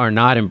are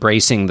not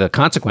embracing the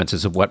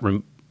consequences of what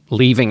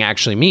leaving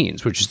actually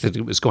means, which is that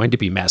it was going to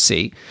be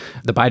messy.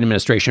 The Biden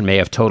administration may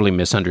have totally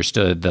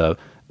misunderstood the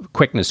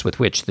quickness with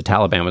which the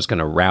Taliban was going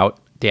to rout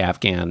the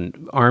Afghan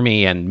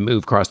army and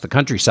move across the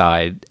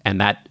countryside.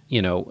 And that,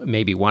 you know,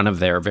 may be one of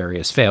their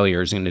various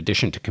failures in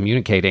addition to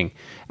communicating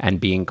and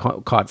being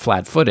caught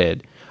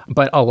flat-footed.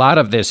 But a lot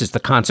of this is the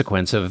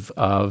consequence of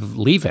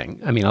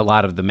leaving. I mean, a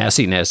lot of the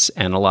messiness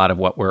and a lot of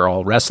what we're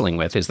all wrestling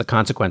with is the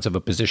consequence of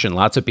a position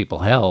lots of people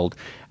held,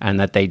 and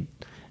that they,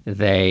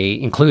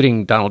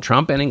 including Donald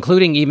Trump and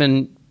including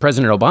even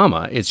President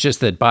Obama, it's just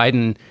that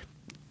Biden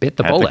bit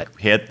the bullet.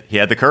 He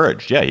had the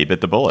courage. Yeah, he bit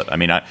the bullet. I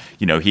mean,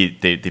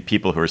 the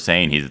people who are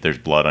saying there's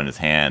blood on his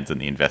hands and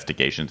the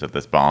investigations of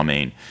this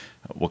bombing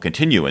will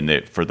continue.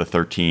 And for the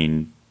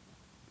 13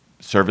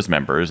 service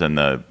members and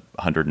the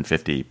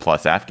 150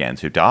 plus Afghans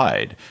who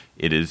died,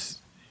 it is,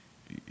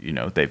 you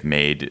know, they've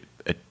made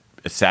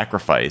a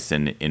sacrifice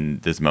in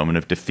this moment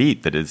of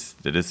defeat that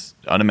is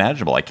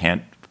unimaginable. I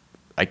can't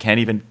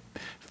even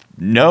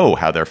know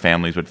how their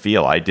families would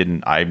feel.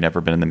 I've never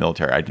been in the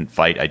military. I didn't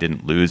fight. I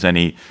didn't lose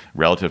any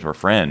relative or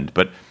friend.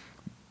 But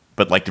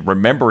like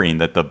remembering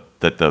that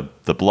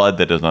the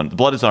blood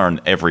is on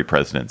every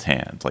president's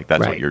hands. Like that's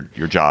right. What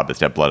your job is,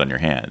 to have blood on your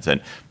hands.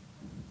 And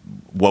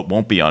what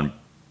won't be on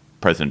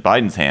President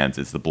Biden's hands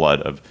is the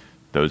blood of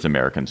those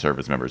American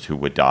service members who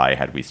would die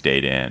had we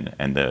stayed in,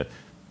 and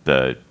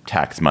the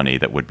tax money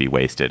that would be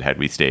wasted had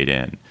we stayed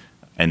in.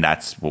 And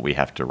that's what we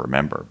have to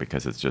remember,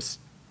 because it's just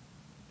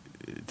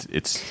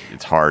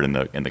it's hard in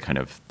the kind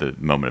of the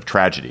moment of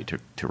tragedy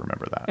to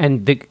remember that.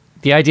 And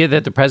the idea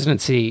that the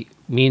presidency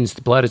means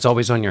the blood is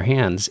always on your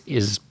hands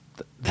is,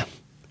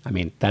 I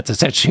mean, that's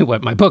essentially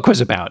what my book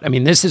was about. I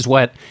mean, this is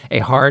what a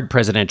hard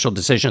presidential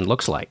decision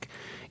looks like.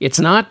 It's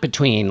not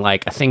between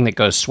like a thing that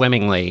goes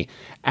swimmingly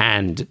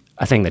and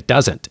a thing that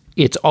doesn't.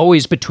 It's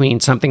always between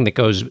something that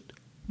goes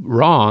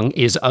wrong,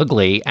 is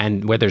ugly,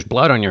 and where there's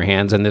blood on your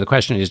hands. And the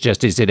question is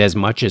just, is it as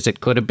much as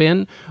it could have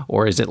been,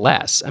 or is it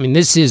less? I mean,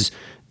 this is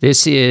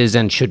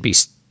and should be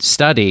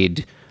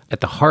studied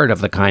at the heart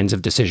of the kinds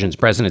of decisions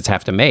presidents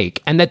have to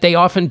make, and that they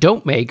often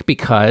don't make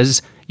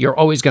because you're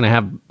always going to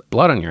have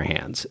blood on your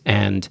hands.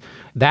 And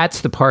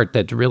that's the part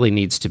that really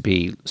needs to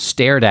be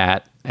stared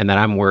at, and that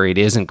I'm worried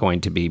isn't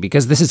going to be,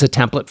 because this is a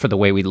template for the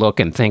way we look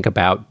and think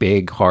about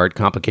big, hard,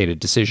 complicated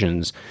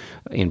decisions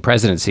in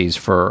presidencies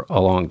for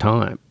a long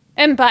time.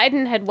 And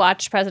Biden had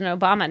watched President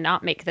Obama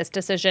not make this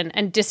decision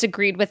and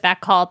disagreed with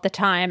that call at the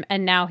time,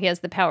 and now he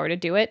has the power to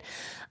do it.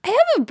 I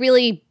have a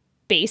really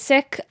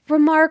basic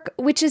remark,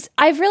 which is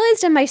I've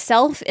realized in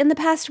myself in the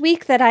past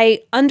week that I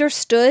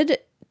understood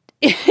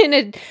in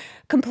a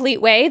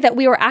complete way that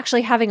we were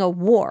actually having a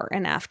war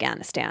in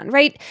Afghanistan,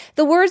 right?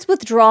 The words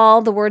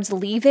withdrawal, the words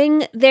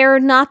leaving, they're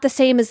not the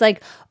same as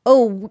like,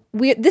 oh,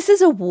 this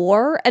is a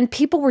war and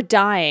people were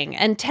dying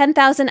and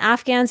 10,000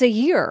 Afghans a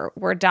year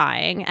were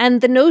dying.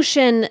 And the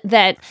notion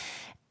that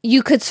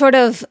you could sort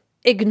of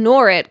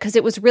ignore it because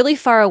it was really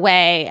far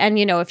away. And,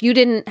 you know, if you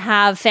didn't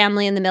have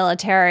family in the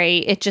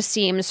military, it just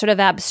seems sort of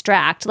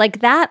abstract.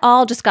 Like that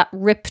all just got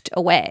ripped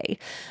away.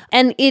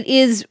 And it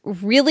is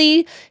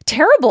really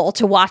terrible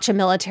to watch a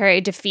military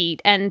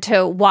defeat and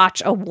to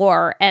watch a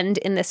war end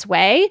in this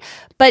way.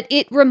 But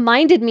it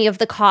reminded me of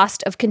the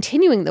cost of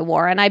continuing the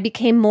war. And I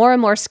became more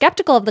and more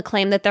skeptical of the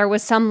claim that there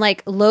was some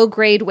like low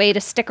grade way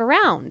to stick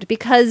around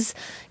because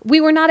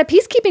we were not a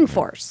peacekeeping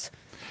force.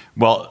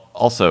 Well,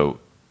 also,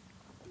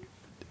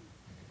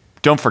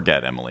 don't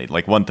forget, Emily,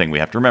 like one thing we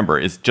have to remember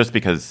is just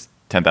because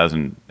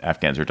 10,000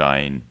 Afghans are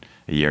dying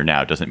a year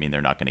now doesn't mean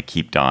they're not going to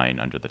keep dying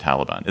under the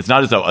Taliban. It's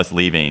not as though us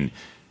leaving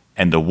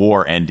and the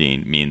war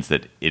ending means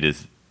that it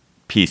is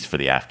peace for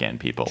the Afghan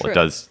people. True. It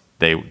does.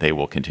 They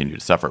will continue to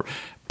suffer.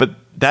 But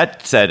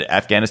that said,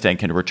 Afghanistan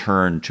can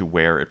return to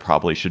where it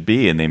probably should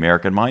be in the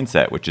American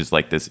mindset, which is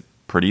like this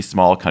pretty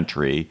small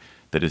country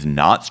that is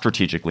not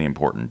strategically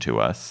important to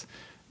us,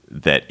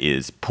 that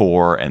is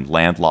poor and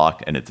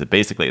landlocked, and it's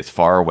basically as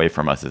far away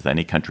from us as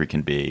any country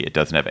can be. It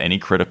doesn't have any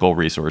critical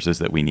resources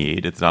that we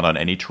need. It's not on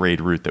any trade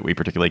route that we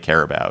particularly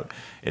care about.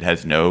 It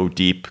has no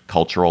deep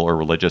cultural or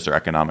religious or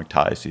economic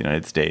ties to the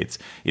United States.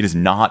 It is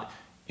not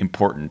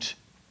important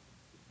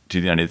to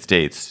the United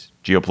States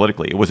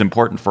geopolitically. It was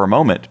important for a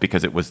moment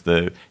because it was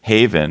the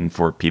haven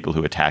for people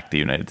who attacked the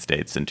United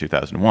States in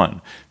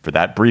 2001. For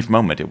that brief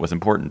moment, it was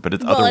important, but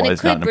it's otherwise and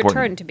it not could important.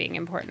 return to being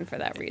important for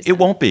that reason. It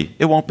won't be.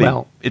 It won't be.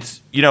 Well,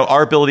 it's,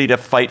 our ability to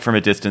fight from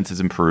a distance has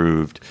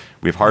improved.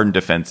 We have hardened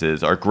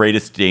defenses. Our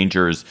greatest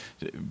dangers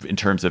in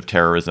terms of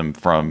terrorism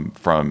from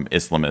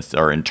Islamists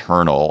are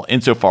internal.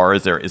 Insofar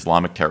as their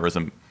Islamic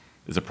terrorism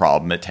is a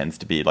problem, it tends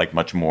to be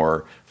much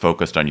more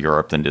focused on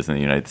Europe than it is in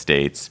the United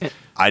States.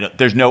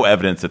 There's no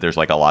evidence that there's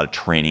a lot of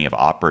training of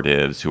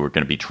operatives who are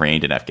going to be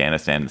trained in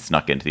Afghanistan and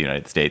snuck into the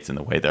United States in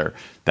the way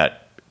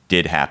that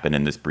did happen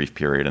in this brief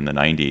period in the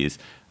 90s.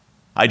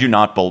 I do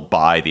not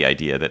buy the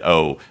idea that,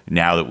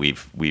 now that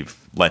we've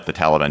let the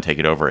Taliban take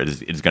it over, it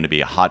is going to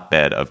be a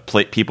hotbed of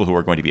people who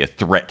are going to be a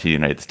threat to the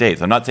United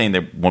States. I'm not saying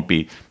there won't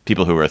be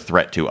people who are a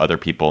threat to other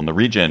people in the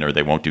region or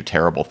they won't do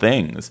terrible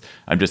things.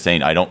 I'm just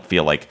saying I don't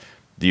feel like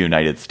the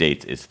United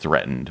States is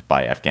threatened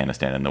by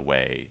Afghanistan in the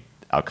way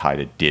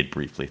Al-Qaeda did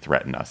briefly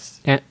threaten us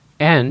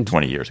and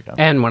 20 years ago.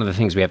 And one of the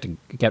things we have to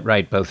get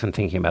right, both in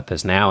thinking about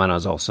this now and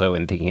also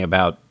in thinking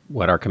about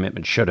what our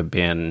commitment should have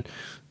been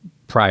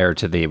prior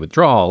to the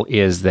withdrawal,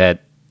 is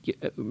that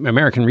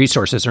American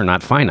resources are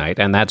not finite,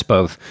 and that's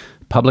both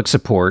public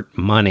support,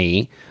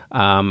 money,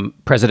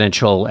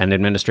 presidential and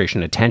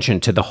administration attention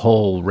to the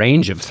whole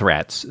range of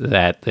threats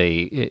that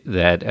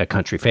a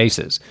country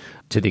faces.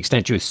 To the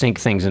extent you sink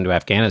things into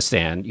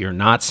Afghanistan, you're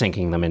not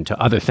sinking them into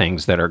other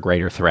things that are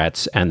greater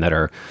threats and that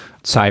are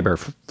cyber,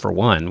 for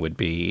one, would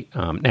be.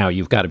 Now,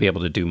 you've got to be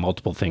able to do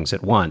multiple things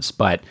at once,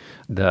 but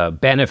the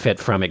benefit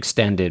from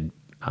extended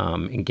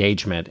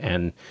engagement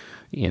and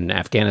in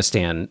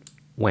Afghanistan,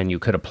 when you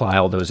could apply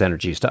all those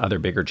energies to other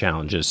bigger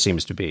challenges,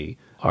 seems to be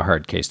a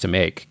hard case to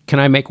make. Can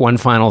I make one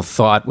final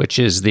thought, which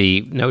is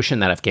the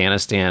notion that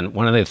Afghanistan,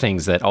 one of the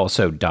things that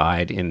also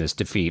died in this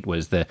defeat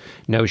was the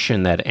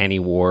notion that any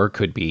war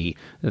could be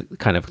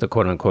kind of the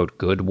quote-unquote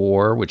good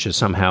war, which is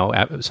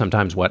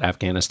sometimes what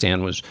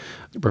Afghanistan was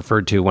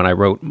referred to. When I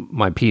wrote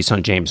my piece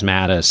on James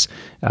Mattis,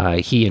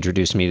 he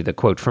introduced me to the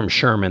quote from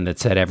Sherman that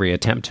said, "Every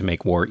attempt to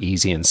make war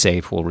easy and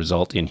safe will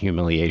result in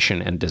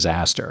humiliation and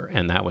disaster."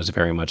 And that was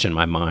very much in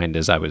my mind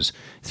as I was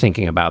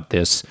thinking about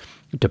this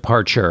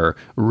departure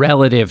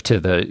relative to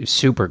the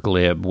super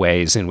glib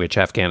ways in which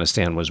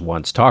Afghanistan was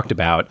once talked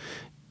about,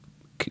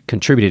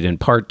 contributed in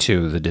part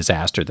to the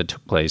disaster that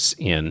took place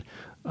in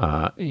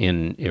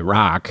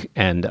Iraq.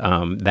 And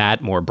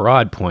that more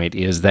broad point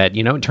is that,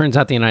 it turns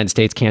out the United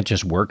States can't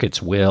just work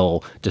its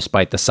will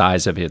despite the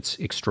size of its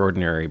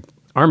extraordinary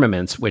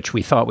armaments, which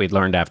we thought we'd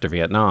learned after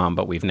Vietnam,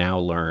 but we've now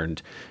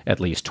learned at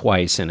least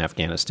twice in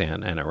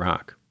Afghanistan and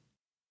Iraq.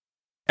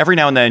 Every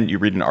now and then you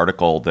read an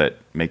article that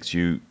makes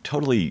you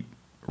totally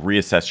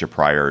reassess your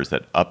priors,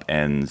 that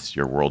upends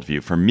your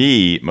worldview. For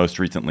me, most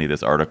recently,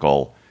 this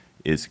article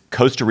is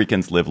Costa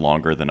Ricans Live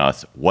Longer Than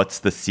Us. What's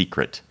the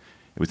Secret?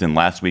 It was in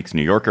last week's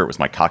New Yorker. It was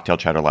my cocktail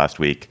chatter last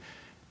week.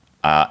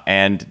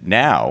 And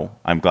now,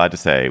 I'm glad to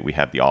say, we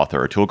have the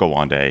author, Atul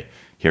Gawande,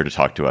 here to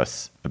talk to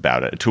us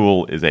about it.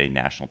 Atul is a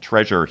national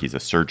treasure. He's a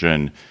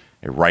surgeon,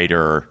 a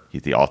writer.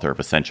 He's the author of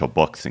essential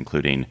books,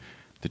 including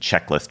The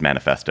Checklist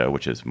Manifesto,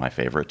 which is my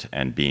favorite,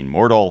 and Being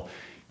Mortal.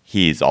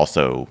 He's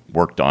also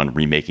worked on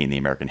remaking the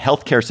American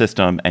healthcare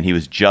system, and he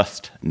was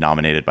just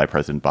nominated by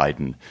President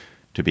Biden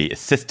to be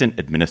Assistant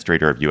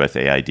Administrator of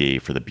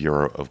USAID for the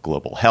Bureau of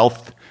Global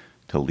Health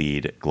to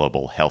lead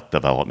global health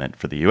development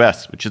for the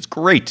U.S., which is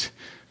great.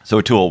 So,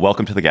 Atul,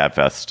 welcome to the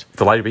GabFest.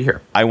 Delighted to be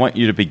here. I want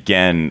you to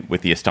begin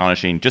with the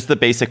astonishing, just the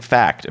basic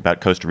fact about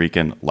Costa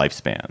Rican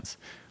lifespans.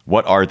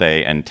 What are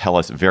they? And tell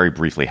us very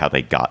briefly how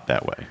they got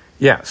that way.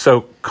 Yeah,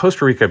 so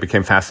Costa Rica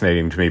became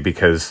fascinating to me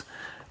because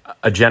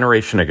a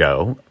generation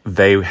ago,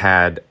 they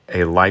had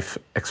a life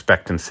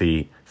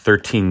expectancy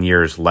 13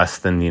 years less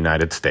than the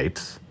United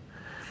States.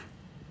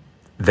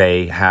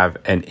 They have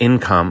an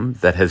income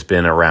that has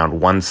been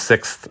around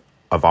 1/6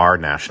 of our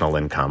national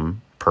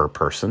income per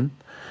person.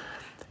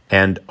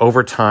 And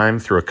over time,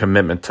 through a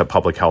commitment to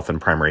public health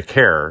and primary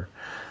care,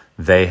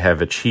 they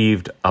have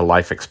achieved a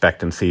life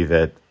expectancy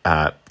that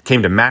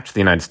came to match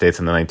the United States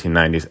in the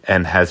 1990s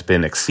and has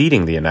been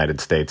exceeding the United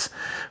States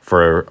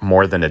for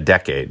more than a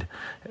decade.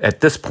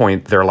 At this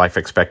point, their life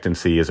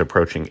expectancy is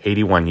approaching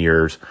 81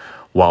 years,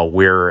 while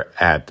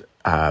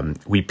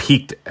we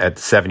peaked at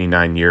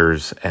 79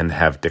 years and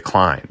have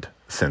declined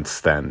since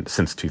then,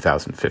 since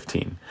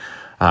 2015.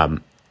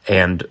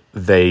 And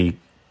they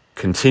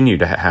continue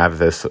to have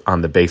this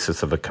on the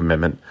basis of a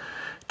commitment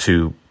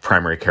to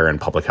primary care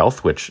and public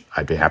health, which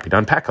I'd be happy to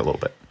unpack a little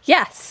bit.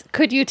 Yes.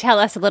 Could you tell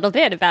us a little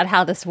bit about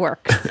how this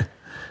works?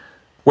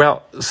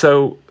 Well,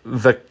 so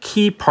the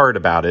key part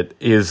about it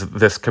is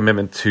this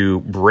commitment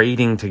to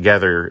braiding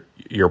together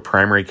your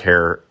primary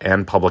care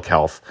and public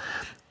health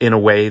in a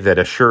way that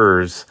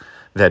assures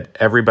that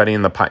everybody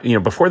in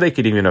before they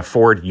could even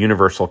afford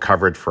universal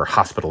coverage for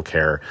hospital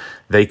care,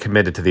 they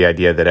committed to the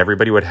idea that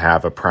everybody would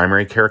have a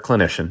primary care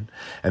clinician,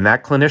 and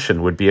that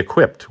clinician would be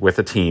equipped with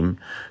a team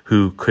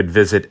who could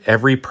visit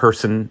every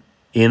person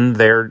in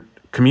their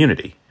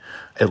community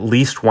at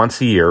least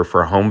once a year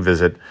for a home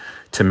visit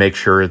to make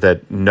sure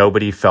that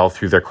nobody fell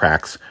through the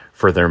cracks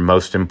for their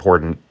most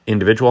important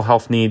individual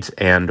health needs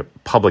and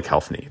public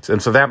health needs.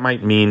 And so that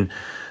might mean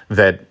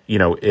that,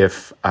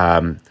 if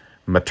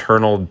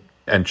maternal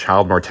and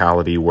child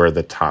mortality were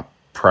the top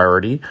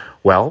priority,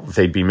 well,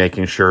 they'd be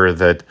making sure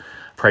that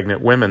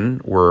pregnant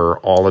women were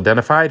all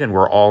identified and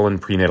were all in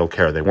prenatal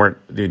care. They weren't,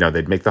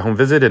 they'd make the home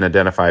visit and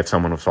identify if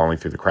someone was falling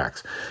through the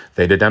cracks.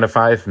 They'd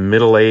identify if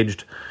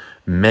middle-aged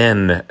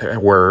men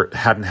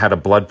hadn't had a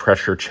blood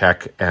pressure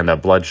check and a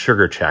blood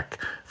sugar check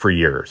for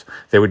years.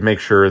 They would make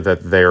sure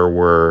that there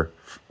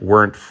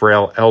weren't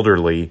frail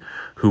elderly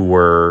who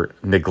were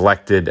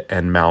neglected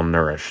and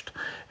malnourished.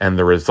 And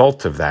the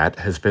result of that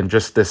has been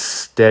just this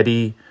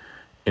steady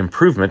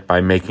improvement by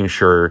making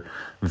sure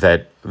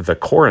that the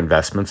core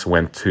investments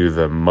went to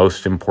the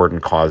most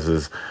important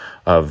causes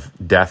of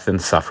death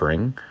and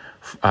suffering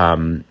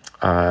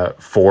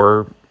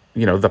for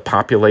the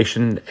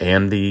population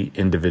and the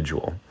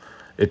individual.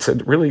 It's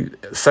really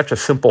such a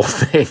simple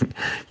thing.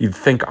 You'd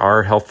think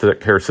our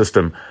healthcare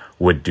system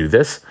would do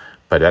this,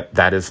 but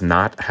that is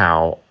not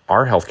how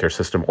our healthcare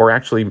system, or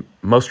actually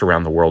most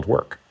around the world,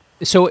 work.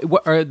 So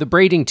are the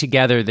braiding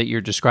together that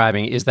you're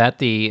describing, is that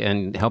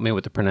and help me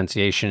with the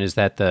pronunciation, is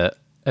that the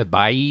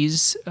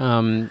EBAIS?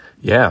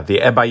 Yeah, the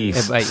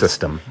EBAIS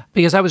system.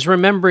 Because I was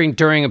remembering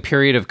during a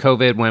period of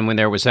COVID when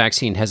there was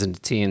vaccine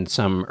hesitancy in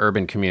some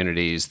urban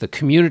communities, the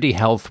community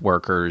health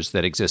workers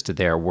that existed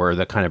there were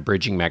the kind of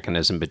bridging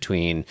mechanism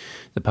between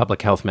the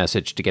public health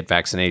message to get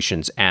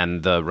vaccinations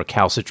and the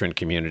recalcitrant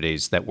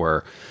communities that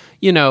were,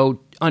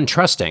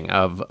 untrusting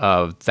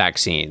of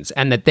vaccines,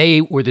 and that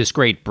they were this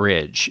great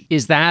bridge.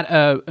 Is that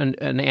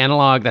an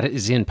analog that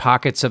is in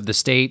pockets of the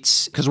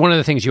states? Because one of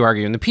the things you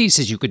argue in the piece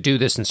is you could do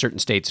this in certain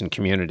states and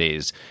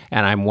communities,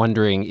 and I'm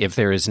wondering if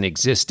there is an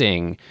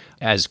existing,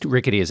 as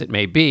rickety as it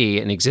may be,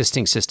 an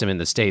existing system in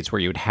the states where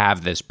you would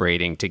have this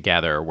braiding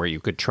together, where you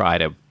could try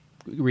to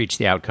reach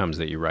the outcomes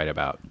that you write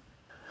about.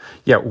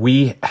 Yeah,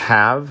 we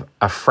have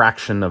a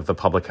fraction of the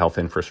public health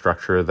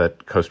infrastructure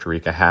that Costa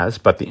Rica has,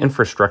 but the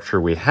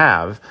infrastructure we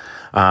have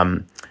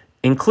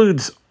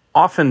includes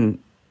often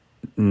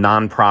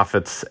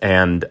nonprofits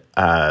and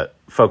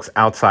folks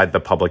outside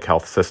the public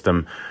health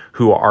system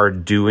who are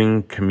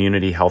doing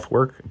community health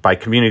work. By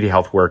community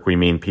health work, we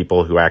mean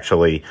people who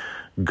actually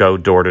go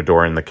door to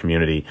door in the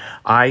community.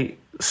 I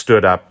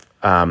stood up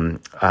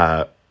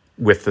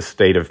with the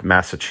state of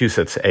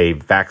Massachusetts a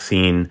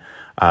vaccination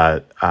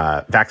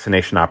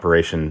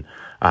operation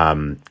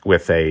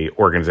with a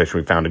organization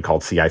we founded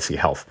called CIC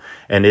Health,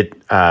 and it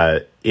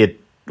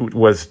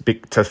was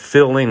to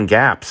fill in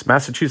gaps.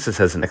 Massachusetts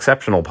has an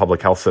exceptional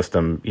public health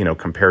system,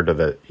 compared to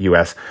the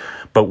U.S.,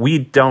 but we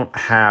don't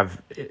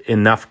have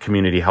enough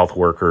community health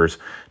workers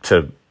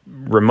to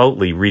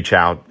remotely reach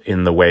out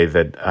in the way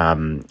that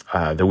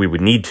that we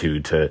would need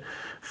to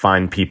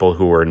find people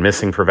who are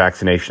missing for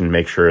vaccination,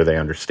 make sure they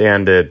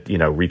understand it,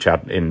 reach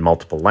out in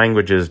multiple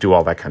languages, do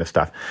all that kind of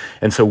stuff.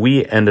 And so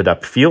we ended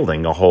up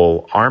fielding a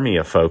whole army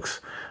of folks,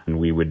 and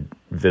we would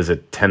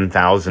visit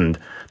 10,000,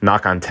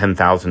 knock on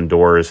 10,000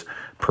 doors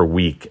per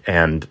week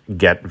and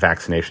get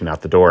vaccination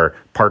out the door.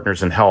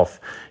 Partners in Health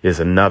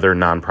is another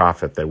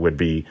nonprofit that would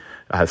be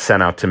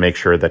sent out to make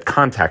sure that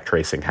contact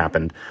tracing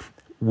happened.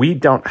 We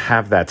don't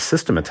have that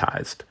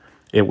systematized.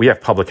 We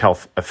have public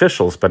health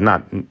officials, but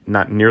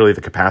not nearly the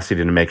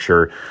capacity to make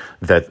sure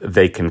that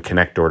they can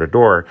connect door to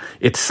door.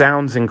 It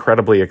sounds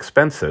incredibly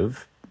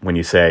expensive when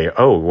you say,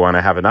 we want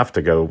to have enough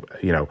to go,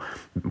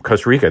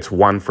 Costa Rica, it's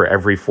 1 for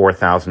every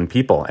 4,000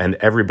 people, and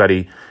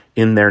everybody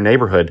in their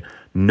neighborhood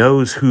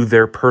knows who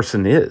their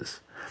person is.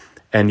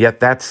 And yet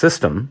that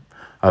system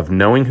of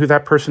knowing who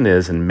that person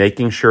is and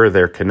making sure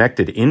they're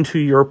connected into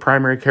your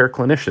primary care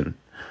clinician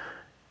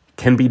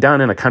can be done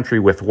in a country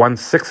with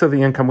 1/6 of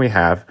the income we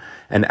have,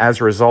 and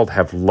as a result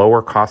have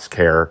lower cost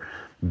care,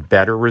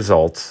 better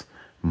results,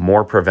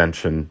 more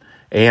prevention.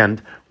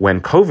 And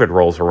when COVID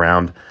rolls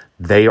around,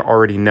 they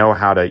already know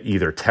how to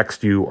either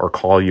text you or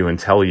call you and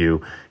tell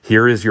you,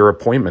 here is your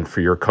appointment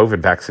for your COVID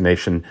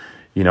vaccination.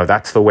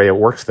 That's the way it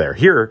works there.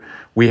 Here,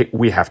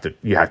 you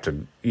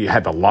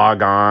had to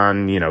log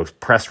on,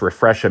 press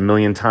refresh a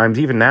million times,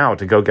 even now,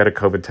 to go get a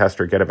COVID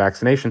test or get a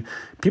vaccination.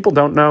 People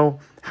don't know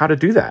how to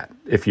do that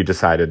if you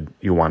decided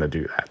you want to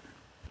do that.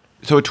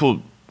 So,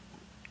 Atul,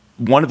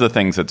 one of the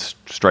things that's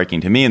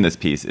striking to me in this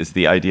piece is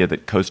the idea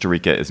that Costa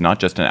Rica is not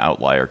just an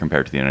outlier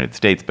compared to the United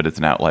States, but it's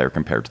an outlier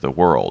compared to the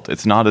world.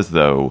 It's not as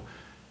though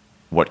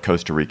what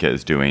Costa Rica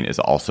is doing is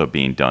also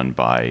being done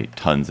by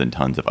tons and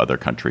tons of other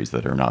countries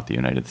that are not the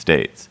United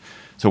States.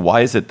 So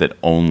why is it that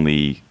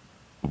only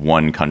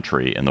one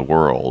country in the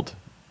world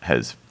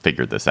has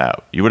figured this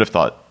out? You would have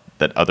thought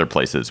that other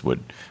places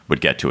would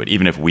get to it,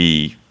 even if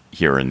we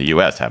here in the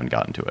U.S. haven't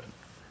gotten to it.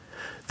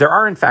 There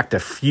are, in fact, a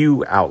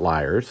few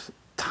outliers.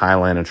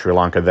 Thailand and Sri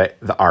Lanka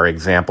are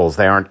examples.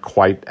 They aren't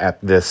quite at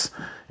this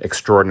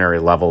extraordinary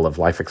level of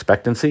life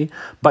expectancy.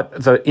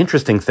 But the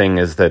interesting thing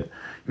is that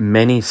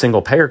many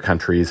single-payer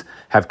countries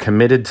have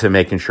committed to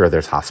making sure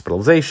there's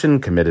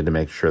hospitalization, committed to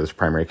making sure there's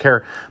primary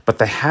care, but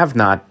they have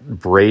not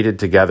braided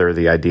together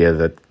the idea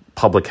that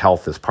public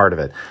health is part of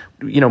it.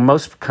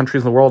 Most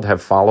countries in the world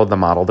have followed the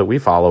model that we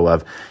follow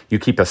of you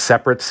keep a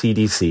separate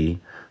CDC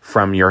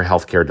from your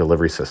healthcare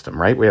delivery system,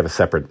 right? We have a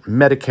separate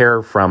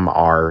Medicare from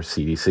our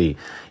CDC.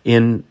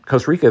 In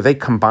Costa Rica, they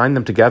combine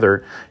them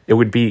together. It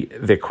would be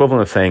the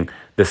equivalent of saying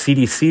the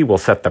CDC will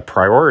set the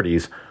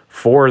priorities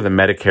for the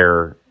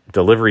Medicare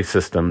delivery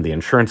system, the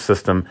insurance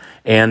system,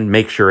 and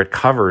make sure it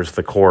covers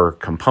the core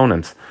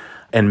components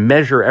and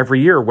measure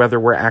every year whether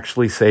we're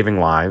actually saving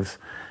lives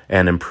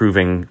and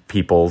improving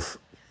people's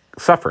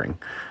suffering.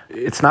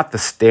 It's not the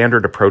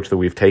standard approach that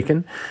we've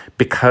taken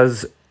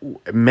because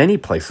many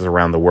places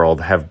around the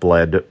world have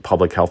bled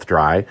public health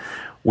dry.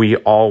 We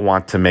all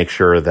want to make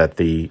sure that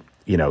the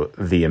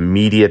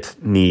immediate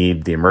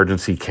need, the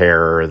emergency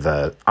care,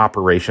 the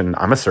operation,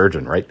 I'm a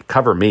surgeon, right?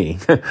 Cover me.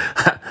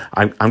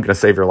 I'm going to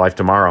save your life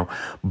tomorrow.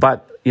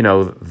 But,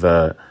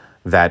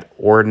 that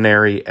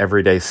ordinary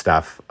everyday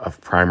stuff of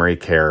primary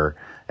care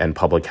and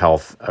public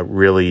health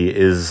really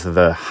is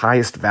the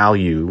highest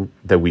value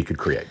that we could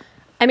create.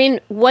 I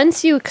mean,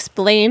 once you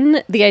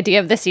explain the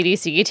idea of the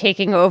CDC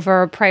taking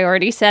over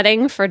priority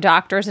setting for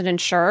doctors and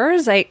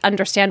insurers, I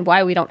understand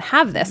why we don't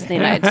have this in the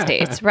United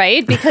States,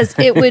 right? Because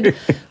it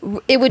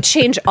would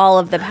change all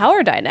of the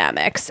power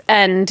dynamics,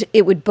 and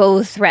it would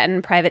both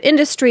threaten private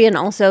industry and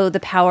also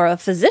the power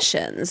of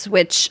physicians,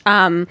 which,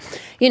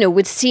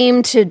 would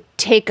seem to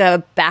take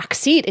a back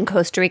seat in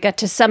Costa Rica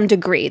to some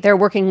degree. They're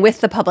working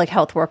with the public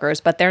health workers,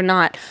 but they're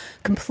not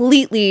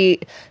completely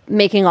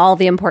making all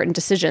the important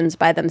decisions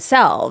by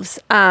themselves.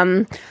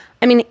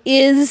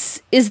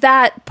 Is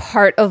that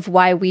part of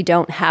why we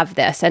don't have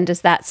this? And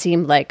does that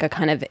seem like a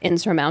kind of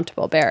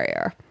insurmountable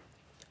barrier?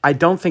 I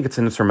don't think it's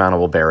an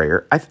insurmountable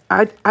barrier.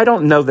 I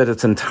don't know that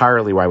it's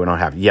entirely why we don't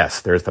have it. Yes,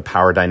 there's the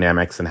power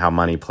dynamics and how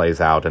money plays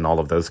out and all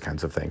of those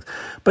kinds of things.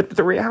 But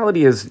the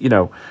reality is,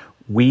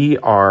 we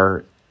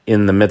are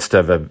in the midst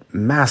of a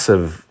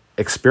massive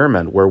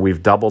experiment where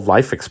we've doubled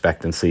life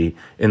expectancy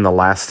in the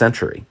last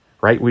century,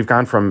 right? We've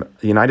gone from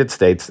the United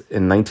States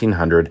in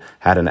 1900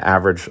 had an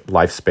average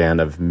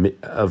lifespan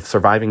of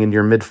surviving into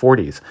your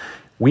mid-40s.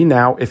 We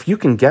now, if you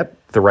can get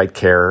the right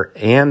care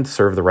and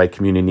serve the right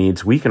community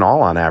needs, we can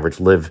all on average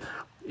live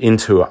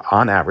into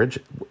our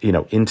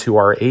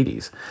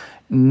 80s.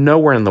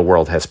 Nowhere in the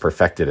world has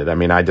perfected it. I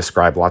mean, I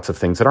describe lots of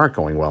things that aren't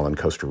going well in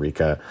Costa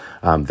Rica.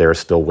 There are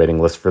still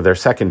waiting lists for their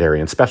secondary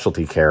and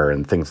specialty care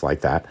and things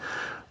like that.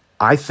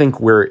 I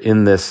think we're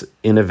in this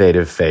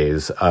innovative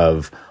phase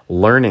of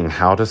learning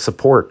how to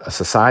support a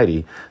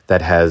society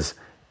that has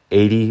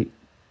 80,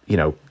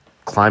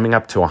 climbing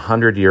up to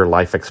 100-year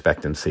life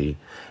expectancy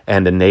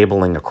and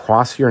enabling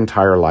across your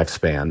entire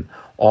lifespan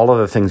all of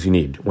the things you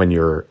need when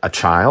you're a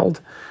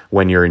child,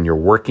 when you're in your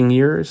working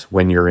years,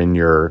 when you're in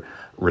your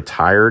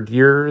retired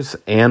years,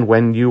 and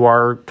when you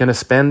are going to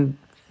spend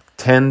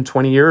 10,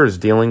 20 years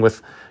dealing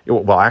with,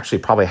 actually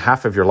probably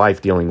half of your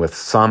life dealing with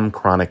some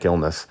chronic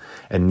illness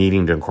and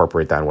needing to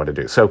incorporate that in what to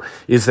do. So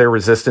is there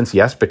resistance?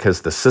 Yes,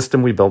 because the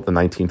system we built in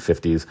the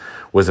 1950s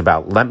was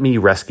about, let me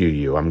rescue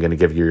you. I'm going to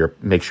give you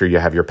make sure you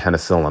have your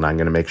penicillin. I'm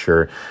going to make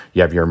sure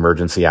you have your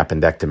emergency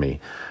appendectomy.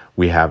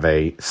 We have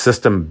a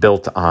system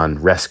built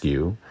on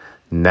rescue,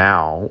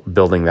 now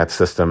building that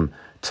system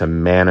to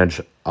manage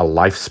a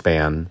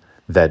lifespan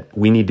that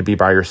we need to be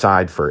by your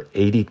side for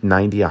 80,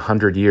 90,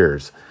 100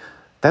 years.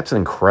 That's an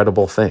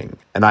incredible thing.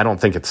 And I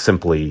don't think it's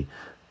simply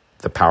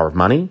the power of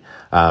money.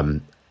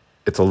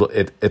 It's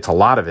a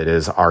lot of it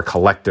is our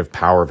collective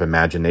power of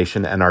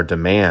imagination and our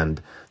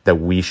demand that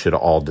we should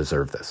all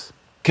deserve this.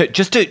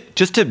 Just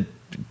to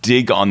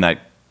dig on that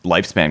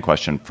lifespan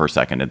question for a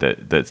second,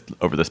 that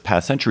over this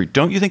past century,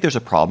 don't you think there's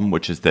a problem,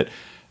 which is that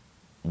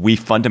we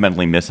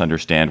fundamentally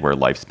misunderstand where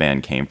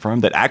lifespan came from?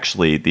 That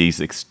actually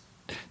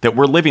that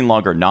we're living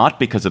longer not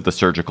because of the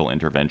surgical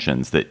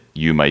interventions that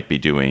you might be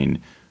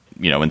doing,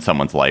 in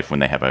someone's life when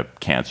they have a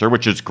cancer,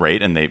 which is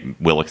great and they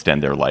will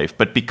extend their life,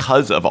 but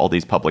because of all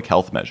these public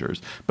health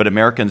measures. But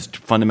Americans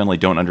fundamentally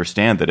don't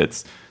understand that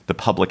it's the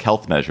public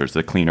health measures,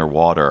 the cleaner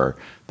water,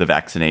 the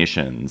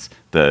vaccinations,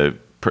 the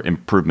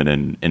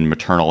improvement in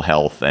maternal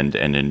health and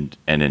in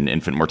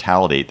infant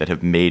mortality that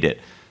have made it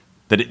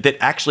that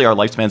actually our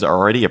lifespans are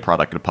already a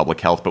product of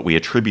public health, but we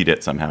attribute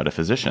it somehow to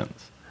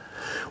physicians.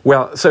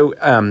 Well, so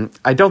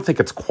I don't think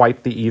it's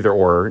quite the either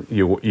or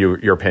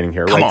you're painting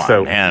here, right?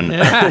 Come on,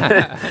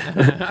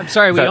 man. I'm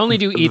sorry, we only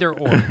do either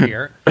or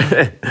here.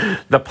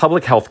 The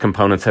public health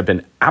components have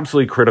been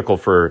absolutely critical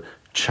for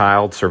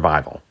child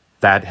survival.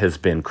 That has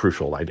been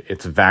crucial.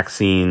 It's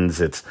vaccines.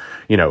 It's,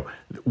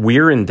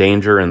 we're in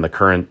danger in the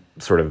current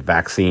sort of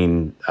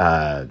vaccine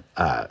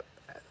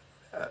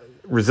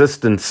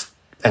resistance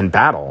and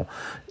battle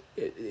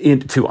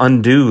to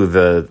undo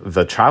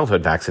the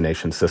childhood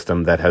vaccination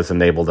system that has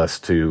enabled us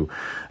to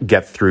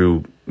get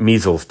through,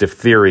 measles,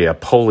 diphtheria,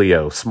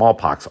 polio,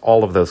 smallpox,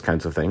 all of those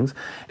kinds of things.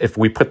 If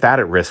we put that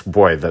at risk,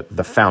 boy,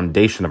 the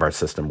foundation of our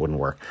system wouldn't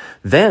work.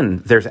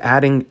 Then there's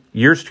adding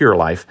years to your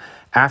life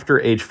after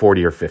age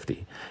 40 or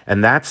 50.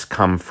 And that's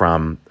come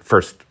from,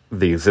 first,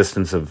 the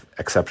existence of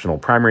exceptional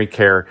primary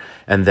care,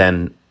 and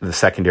then the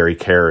secondary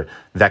care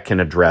that can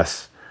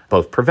address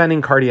both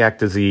preventing cardiac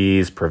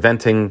disease,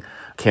 preventing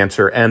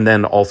cancer, and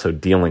then also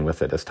dealing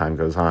with it as time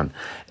goes on.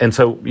 And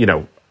so,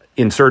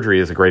 in surgery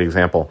is a great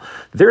example.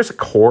 There's a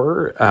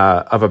core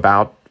of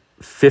about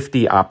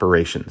 50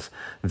 operations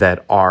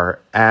that are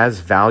as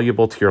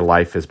valuable to your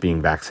life as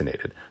being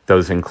vaccinated.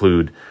 Those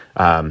include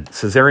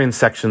cesarean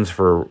sections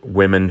for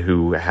women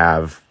who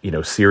have,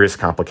 serious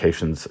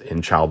complications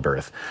in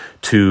childbirth,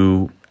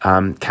 to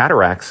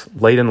cataracts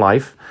late in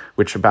life,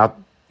 which about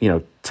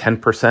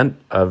 10%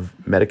 of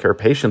Medicare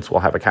patients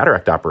will have a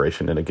cataract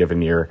operation in a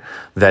given year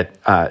that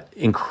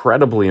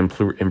incredibly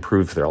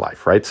improves their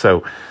life, right?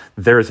 So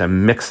there's a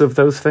mix of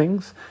those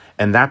things,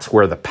 and that's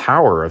where the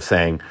power of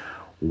saying,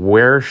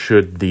 where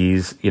should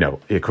these,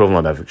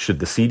 equivalent of, should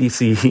the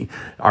CDC,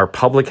 our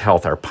public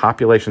health, our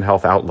population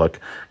health outlook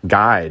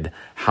guide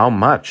how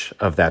much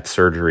of that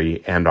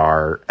surgery and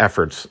our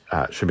efforts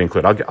should be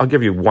included? I'll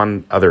give you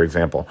one other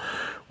example.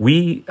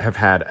 We have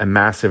had a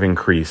massive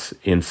increase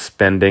in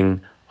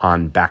spending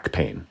on back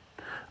pain.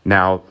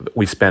 Now,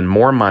 we spend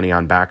more money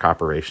on back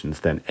operations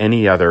than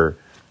any other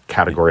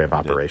category of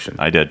operation.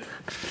 I did.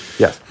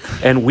 Yes.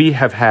 And we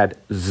have had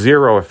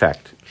zero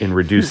effect in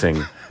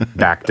reducing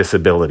back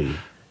disability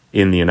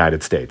in the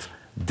United States.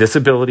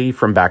 Disability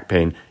from back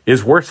pain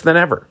is worse than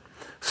ever.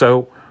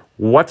 So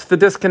what's the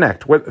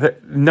disconnect?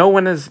 No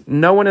one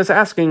is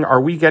asking, are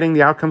we getting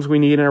the outcomes we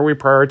need, and are we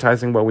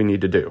prioritizing what we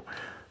need to do?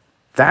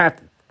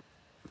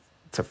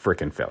 It's a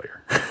freaking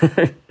failure.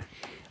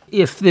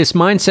 If this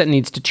mindset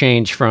needs to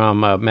change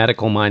from a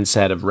medical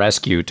mindset of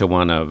rescue to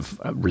one of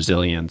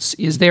resilience,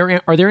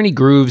 are there any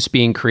grooves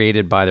being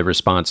created by the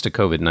response to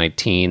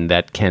COVID-19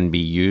 that can be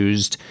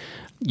use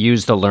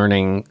the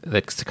learning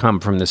that's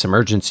come from this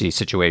emergency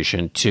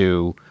situation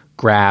to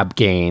grab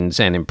gains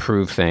and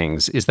improve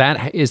things? Is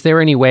there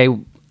any way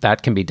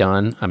that can be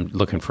done? I'm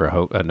looking for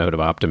a note of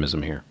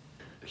optimism here.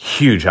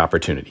 Huge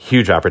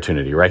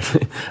opportunity, right?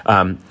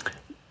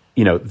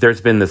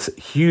 There's been this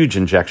huge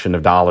injection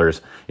of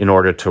dollars in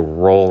order to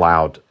roll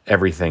out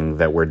everything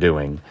that we're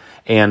doing.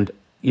 And,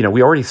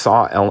 we already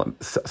saw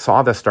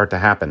this start to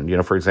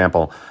happen. For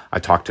example, I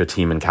talked to a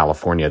team in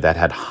California that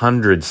had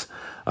hundreds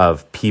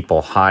of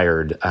people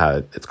hired.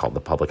 It's called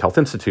the Public Health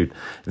Institute.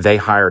 They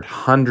hired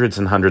hundreds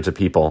and hundreds of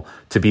people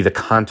to be the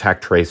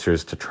contact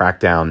tracers, to track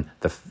down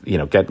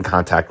get in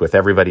contact with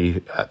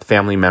everybody,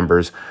 family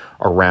members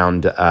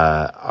around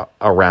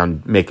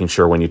making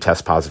sure when you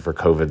test positive for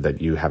COVID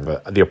that you have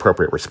the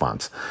appropriate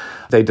response.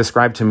 They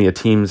described to me a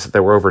teams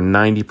that were over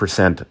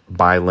 90%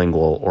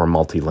 bilingual or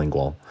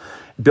multilingual.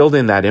 Build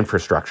in that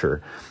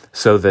infrastructure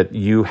so that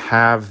you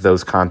have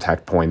those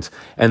contact points,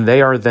 and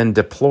they are then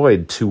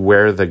deployed to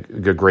where the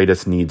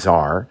greatest needs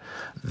are.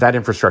 That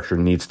infrastructure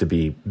needs to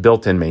be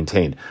built and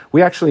maintained.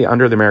 We actually,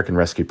 under the American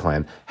Rescue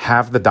Plan,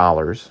 have the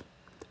dollars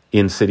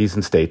in cities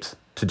and states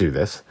to do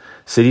this.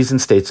 Cities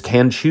and states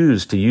can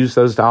choose to use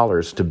those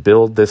dollars to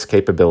build this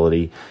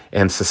capability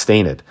and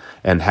sustain it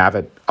and have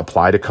it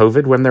apply to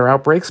COVID when there are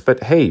outbreaks.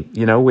 But hey,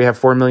 we have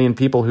 4 million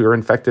people who are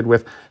infected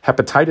with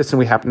hepatitis, and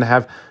we happen to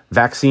have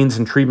vaccines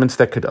and treatments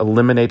that could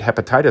eliminate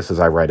hepatitis, as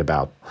I write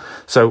about.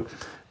 So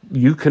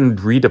you can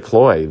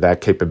redeploy that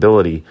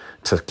capability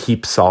to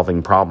keep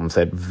solving problems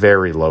at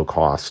very low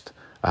cost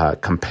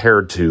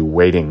compared to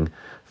waiting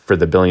for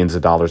the billions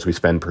of dollars we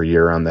spend per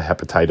year on the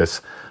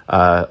hepatitis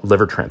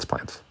liver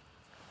transplants.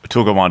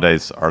 Atul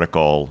Gawande's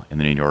article in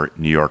the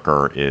New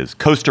Yorker is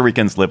Costa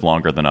Ricans Live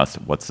Longer Than Us.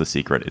 What's the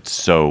secret? It's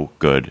so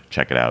good.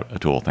 Check it out.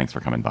 Atul, thanks for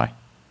coming by.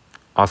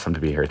 Awesome to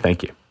be here.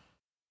 Thank you.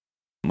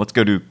 Let's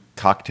go to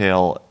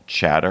cocktail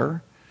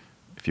chatter.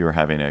 If you were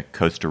having a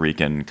Costa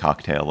Rican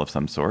cocktail of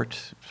some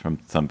sort, from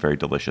some very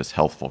delicious,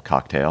 healthful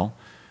cocktail,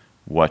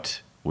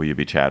 what will you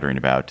be chattering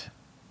about?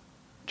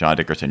 John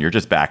Dickerson, you're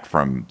just back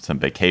from some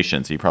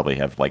vacation, so you probably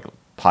have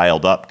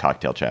piled up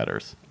cocktail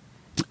chatters.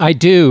 I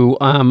do,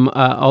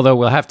 although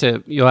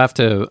you'll have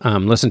to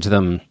listen to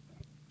them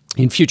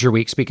in future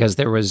weeks, because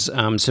there was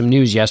some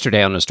news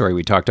yesterday on a story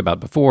we talked about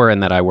before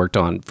and that I worked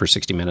on for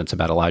 60 Minutes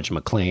about Elijah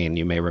McClain.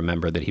 You may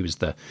remember that he was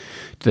the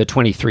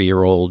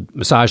 23-year-old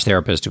massage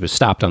therapist who was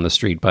stopped on the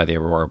street by the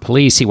Aurora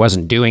police. He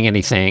wasn't doing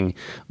anything.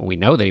 We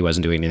know that he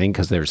wasn't doing anything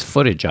because there's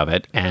footage of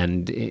it,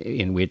 and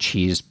in which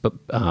he's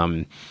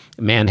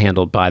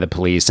manhandled by the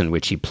police, in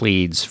which he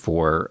pleads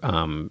for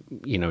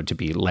to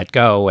be let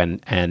go,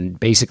 and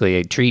basically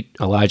they treat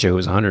Elijah, who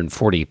is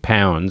 140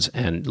 pounds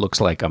and looks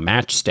like a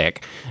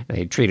matchstick.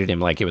 They treated him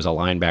like he was a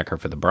linebacker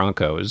for the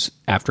Broncos.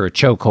 After a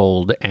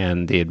chokehold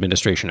and the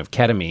administration of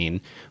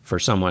ketamine for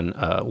someone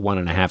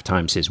 1.5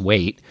 times his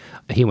weight,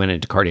 he went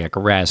into cardiac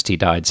arrest. He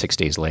died 6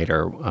 days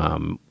later,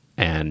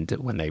 and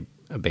when they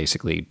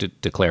basically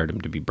declared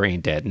him to be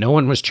brain dead. No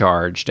one was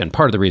charged, and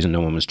part of the reason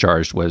no one was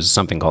charged was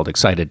something called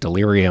excited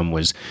delirium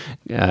was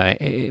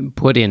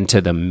put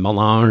into the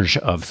melange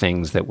of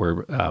things that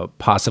were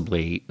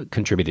possibly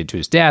contributed to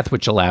his death,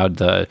 which allowed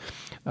the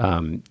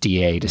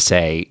DA to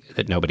say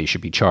that nobody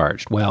should be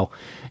charged. Well,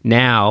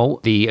 now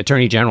the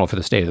Attorney General for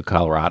the state of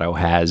Colorado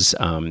has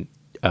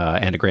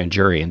and a grand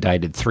jury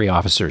indicted 3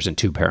 officers and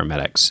 2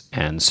 paramedics.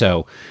 And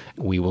so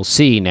we will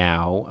see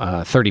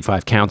now,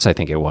 35 counts, I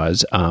think it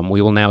was.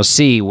 We will now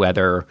see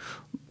whether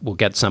we'll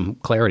get some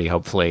clarity,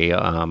 hopefully,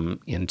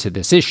 into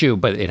this issue,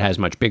 but it has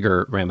much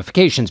bigger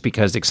ramifications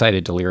because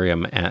excited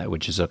delirium,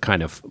 which is a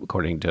kind of,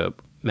 according to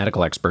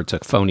medical experts, a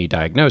phony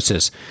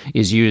diagnosis,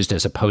 is used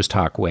as a post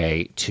hoc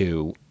way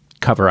to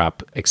cover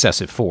up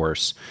excessive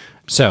force.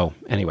 So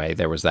anyway,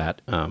 there was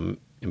that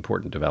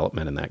important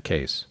development in that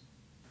case.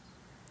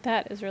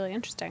 That is really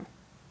interesting.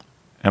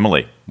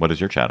 Emily, what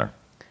is your chatter?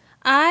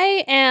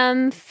 I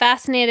am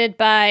fascinated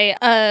by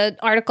an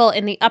article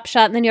in the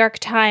Upshot in the New York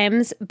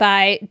Times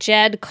by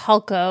Jed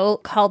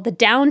Kalko called The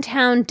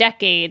Downtown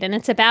Decade. And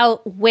it's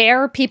about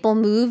where people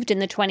moved in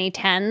the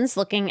 2010s,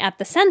 looking at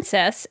the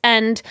census.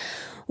 And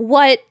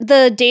what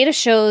the data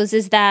shows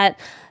is that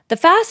the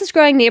fastest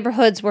growing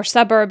neighborhoods were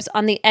suburbs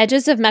on the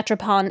edges of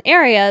metropolitan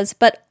areas,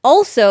 but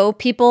also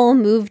people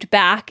moved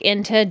back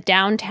into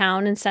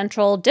downtown and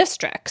central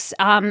districts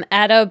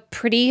at a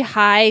pretty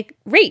high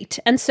rate.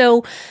 And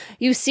so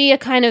you see a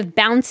kind of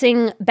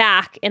bouncing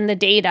back in the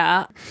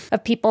data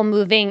of people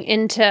moving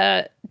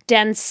into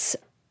dense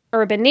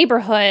urban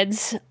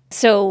neighborhoods.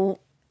 So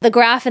the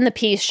graph in the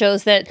piece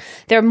shows that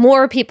there are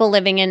more people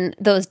living in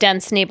those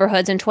dense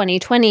neighborhoods in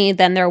 2020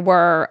 than there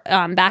were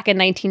back in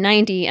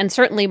 1990, and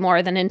certainly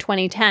more than in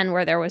 2010,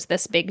 where there was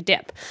this big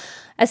dip.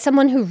 As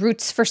someone who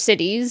roots for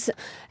cities,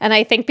 and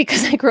I think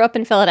because I grew up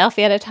in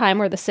Philadelphia at a time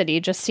where the city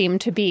just seemed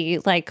to be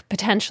like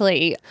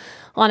potentially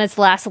on its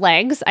last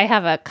legs, I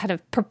have a kind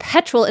of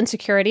perpetual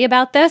insecurity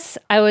about this.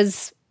 I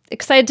was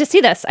excited to see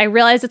this. I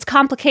realize it's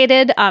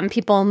complicated.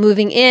 People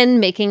moving in,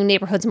 making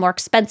neighborhoods more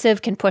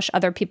expensive can push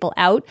other people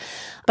out.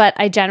 But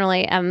I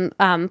generally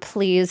am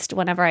pleased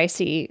whenever I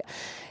see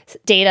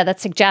data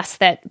that suggests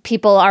that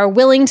people are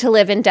willing to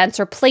live in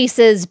denser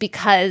places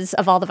because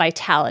of all the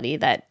vitality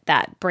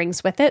that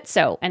brings with it.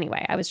 So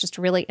anyway, I was just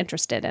really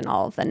interested in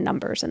all of the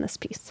numbers in this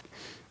piece.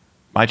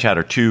 My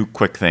chatter, 2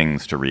 quick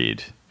things to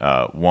read.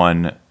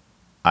 One,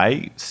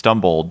 I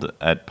stumbled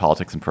at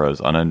Politics and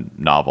Prose on a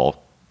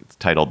novel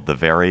titled The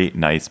Very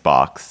Nice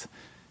Box.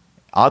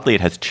 Oddly,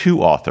 it has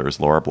 2 authors,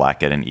 Laura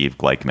Blackett and Eve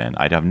Gleichman.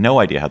 I'd have no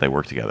idea how they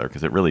work together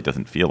because it really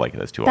doesn't feel like it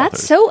has 2 authors.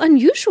 That's so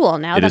unusual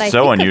now that I think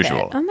of it. It is so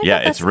unusual. Oh my yeah,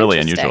 God, that's it's really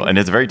interesting. unusual. And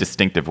it's a very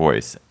distinctive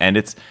voice. And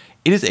it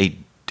is a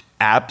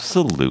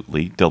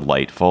absolutely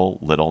delightful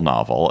little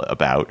novel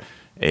about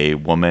a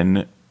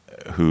woman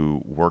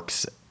who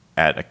works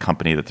at a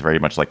company that's very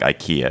much like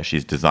IKEA.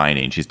 She's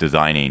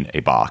designing a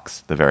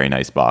box, the Very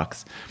Nice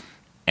Box,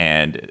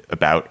 and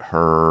about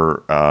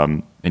her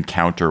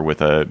encounter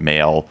with a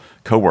male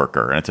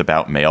coworker. And it's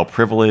about male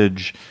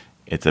privilege.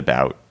 It's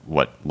about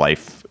what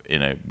life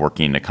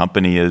working in a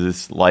company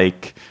is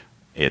like.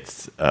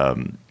 It's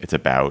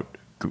about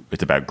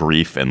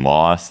grief and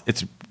loss.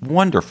 It's a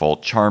wonderful,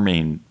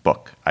 charming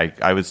book.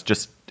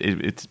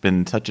 It's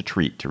been such a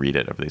treat to read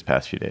it over these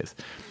past few days.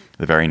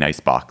 The Very Nice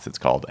Box, it's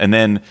called. And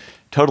then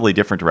totally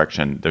different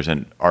direction. There's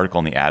an article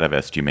in The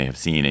Atavist you may have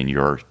seen in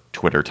your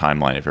Twitter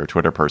timeline if you're a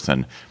Twitter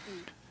person.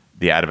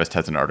 The Atavist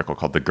has an article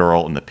called The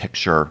Girl in the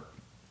Picture,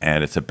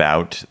 and it's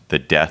about the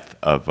death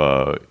of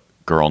a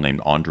girl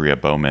named Andrea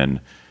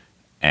Bowman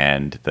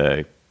and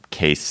the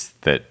case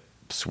that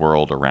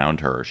swirled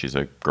around her. She's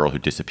a girl who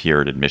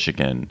disappeared in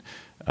Michigan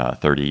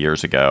 30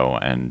 years ago,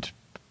 and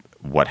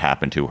what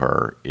happened to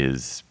her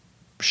is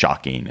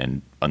shocking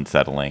and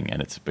unsettling,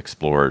 and it's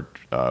explored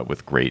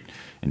with great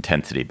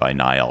intensity by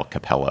Niall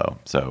Capello.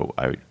 So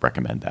I would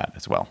recommend that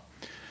as well.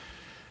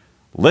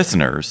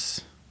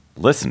 Listeners,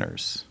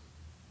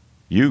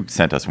 you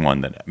sent us one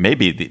that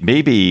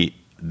maybe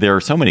there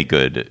are so many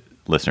good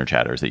listener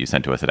chatters that you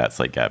sent to us at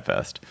Slate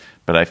Gabfest,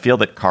 but I feel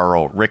that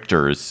Carl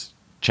Richter's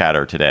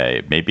chatter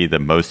today may be the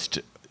most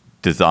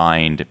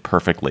designed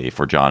perfectly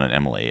for John and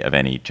Emily of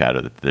any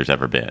chatter that there's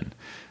ever been.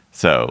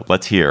 So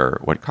let's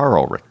hear what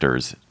Carl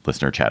Richter's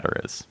listener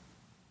chatter is.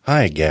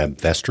 Hi,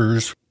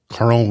 Gabfesters.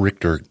 Carl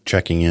Richter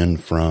checking in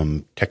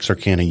from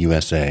Texarkana,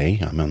 USA.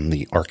 I'm on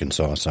the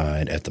Arkansas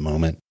side at the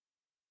moment.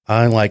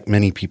 I, like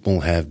many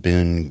people, have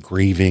been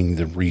grieving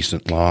the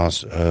recent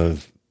loss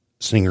of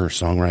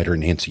singer-songwriter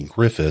Nanci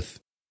Griffith.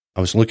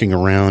 I was looking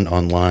around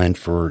online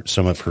for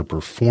some of her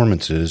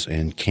performances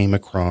and came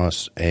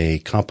across a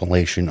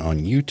compilation on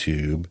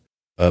YouTube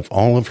of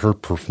all of her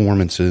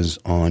performances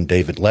on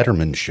David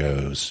Letterman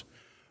shows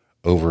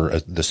over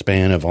the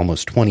span of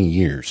almost 20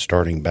 years,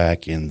 starting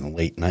back in the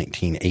late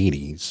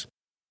 1980s.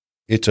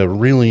 It's a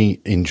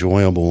really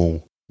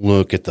enjoyable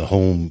look at the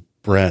whole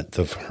breadth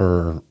of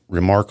her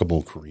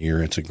remarkable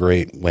career. It's a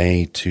great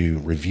way to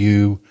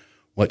review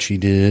what she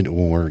did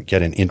or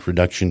get an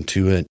introduction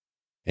to it.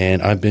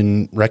 And I've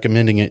been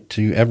recommending it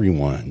to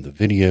everyone. The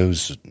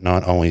video's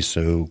not always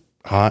so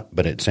hot,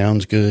 but it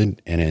sounds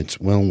good, and it's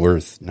well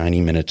worth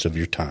 90 minutes of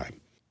your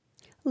time.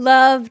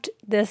 Loved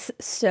this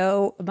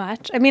so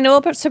much. I mean, it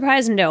will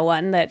surprise no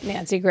one that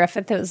Nancy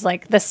Griffith was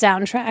like the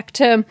soundtrack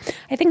to,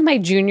 I think, my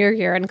junior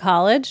year in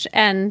college.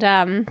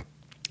 And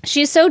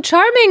she's so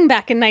charming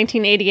back in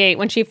 1988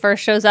 when she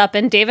first shows up.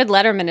 And David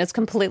Letterman is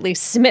completely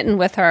smitten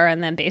with her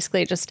and then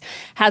basically just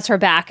has her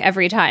back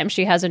every time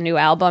she has a new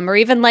album or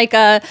even like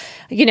a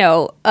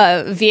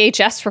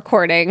VHS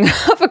recording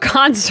of a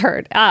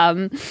concert.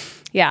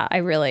 Yeah, I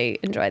really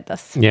enjoyed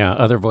this. Yeah,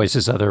 Other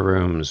Voices, Other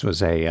Rooms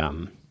was a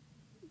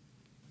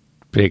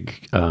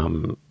big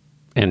and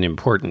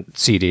important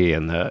CD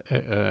in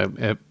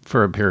the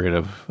for a period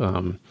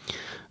of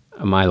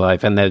my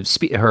life, and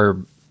her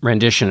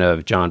rendition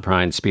of John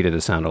Prine's "Speed of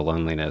the Sound of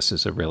Loneliness"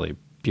 is a really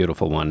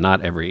beautiful one.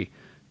 Not every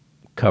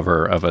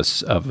cover of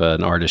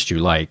an artist you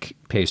like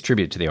pays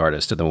tribute to the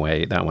artist in the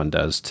way that one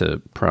does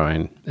to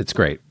Prine. It's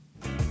great.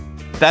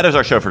 That is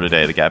our show for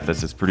today. The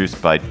Gabfest is produced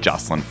by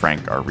Jocelyn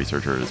Frank. Our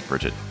researcher is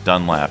Bridget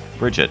Dunlap.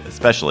 Bridget,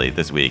 especially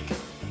this week.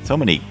 So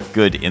many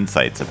good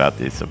insights about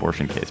this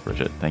abortion case,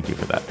 Bridget. Thank you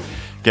for that.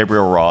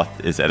 Gabriel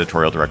Roth is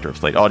editorial director of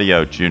Slate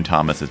Audio. June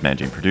Thomas is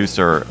managing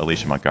producer.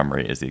 Alicia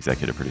Montgomery is the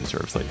executive producer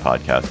of Slate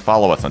Podcast.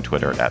 Follow us on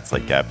Twitter at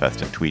Slate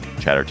Gabfest and tweet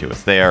chatter to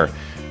us there.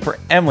 For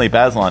Emily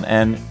Bazelon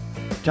and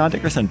John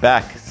Dickerson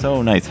back.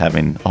 So nice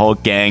having a whole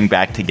gang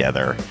back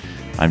together.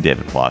 I'm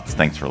David Plotz.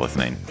 Thanks for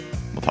listening.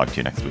 We'll talk to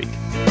you next week.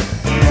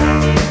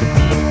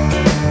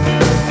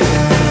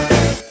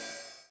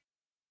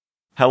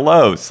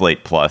 Hello,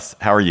 Slate Plus.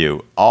 How are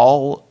you?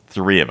 All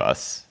three of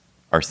us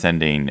are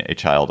sending a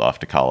child off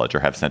to college or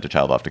have sent a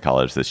child off to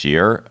college this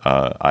year.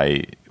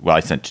 I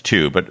sent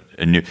two, but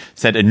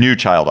sent a new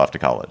child off to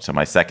college. So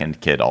my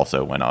second kid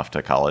also went off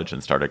to college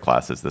and started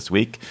classes this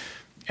week.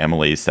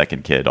 Emily's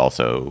second kid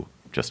also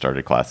just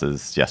started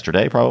classes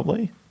yesterday,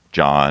 probably.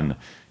 John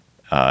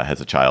has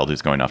a child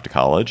who's going off to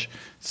college.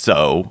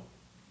 So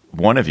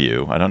one of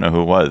you, I don't know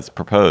who it was,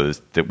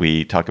 proposed that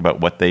we talk about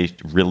what they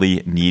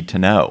really need to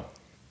know.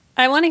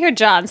 I want to hear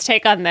John's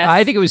take on this.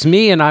 I think it was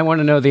me, and I want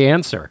to know the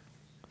answer.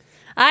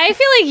 I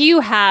feel like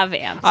you have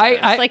answers.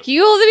 Like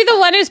you'll be the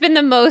one who's been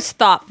the most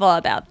thoughtful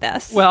about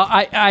this. Well,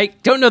 I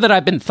don't know that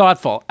I've been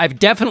thoughtful. I've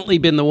definitely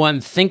been the one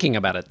thinking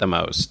about it the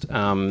most.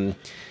 In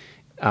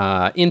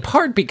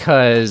part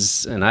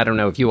because, and I don't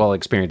know if you all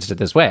experienced it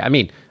this way. I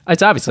mean,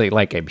 it's obviously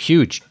like a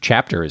huge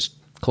chapter is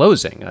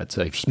closing. It's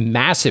a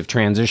massive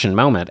transition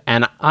moment.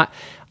 And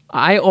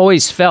I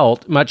always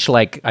felt, much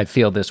like I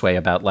feel this way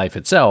about life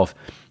itself,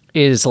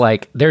 is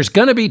like there's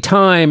going to be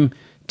time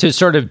to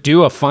sort of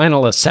do a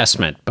final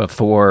assessment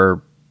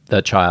before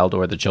the child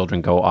or the children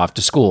go off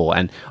to school.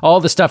 And all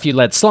the stuff you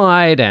let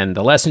slide and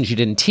the lessons you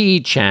didn't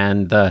teach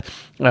and the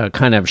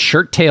kind of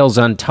shirt tails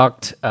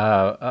untucked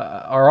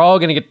are all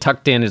going to get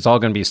tucked in. It's all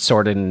going to be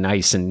sorted and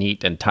nice and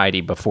neat and tidy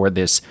before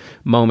this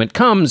moment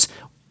comes.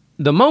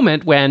 The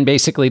moment when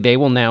basically they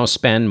will now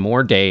spend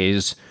more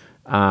days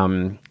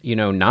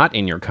not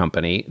in your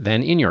company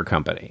than in your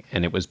company.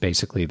 And it was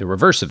basically the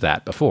reverse of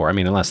that before. I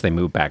mean, unless they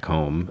move back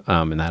home,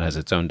 and that has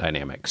its own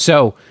dynamic.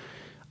 So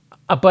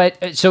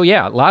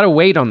yeah, a lot of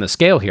weight on the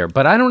scale here.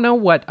 But I don't know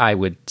what I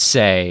would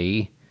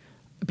say,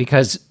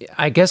 because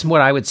I guess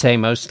what I would say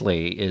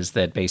mostly is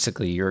that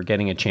basically you're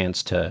getting a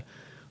chance to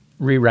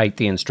rewrite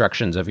the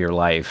instructions of your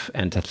life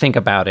and to think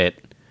about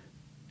it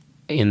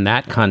in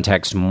that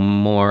context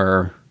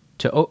more,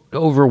 to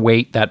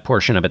overweight that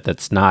portion of it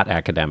that's not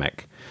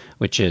academic,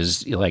 which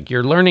is like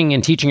you're learning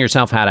and teaching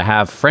yourself how to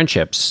have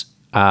friendships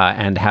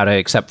and how to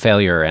accept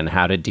failure and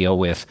how to deal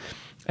with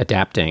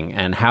adapting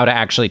and how to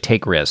actually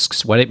take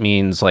risks, what it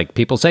means. Like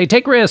people say,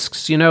 take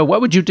risks.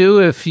 What would you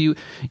do if you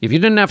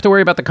didn't have to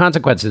worry about the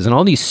consequences and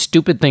all these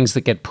stupid things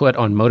that get put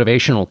on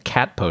motivational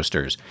cat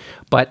posters.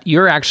 But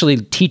you're actually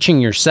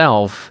teaching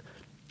yourself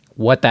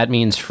what that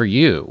means for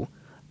you.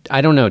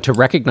 I don't know, to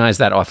recognize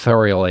that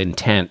authorial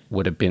intent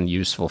would have been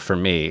useful for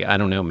me. I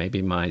don't know,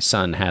 maybe my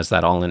son has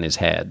that all in his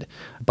head.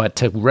 But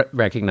to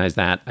recognize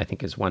that, I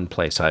think, is one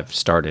place I've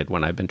started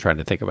when I've been trying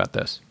to think about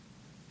this.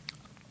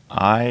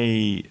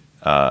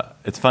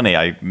 It's funny,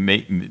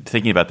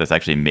 thinking about this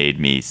actually made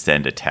me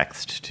send a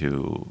text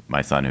to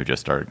my son who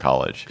just started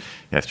college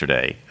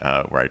yesterday,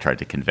 where I tried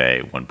to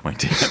convey one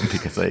point to him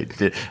because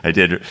I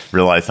did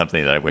realize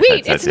something that I wish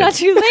I'd said. Wait, it's not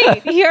too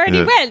late. He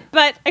already went,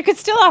 but I could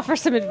still offer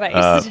some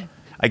advice.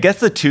 I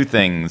guess the two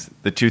things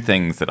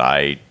that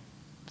I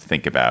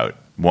think about,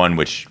 one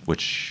which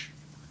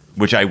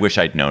I wish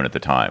I'd known at the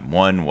time.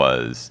 One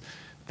was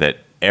that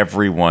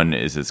everyone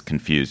is as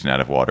confused and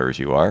out of water as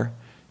you are.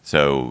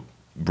 So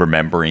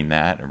remembering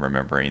that and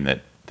remembering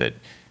that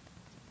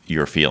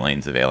your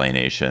feelings of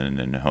alienation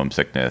and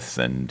homesickness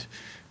and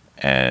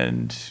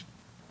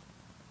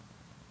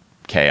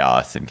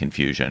chaos and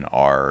confusion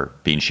are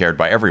being shared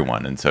by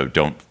everyone. And so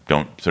don't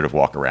sort of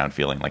walk around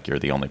feeling like you're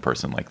the only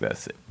person like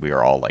this. We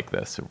are all like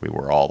this, or we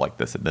were all like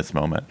this at this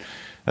moment.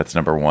 That's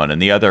number one.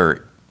 And the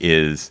other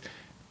is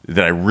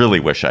that I really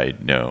wish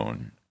I'd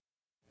known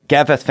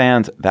GabFest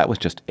fans, that was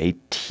just a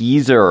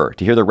teaser.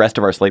 To hear the rest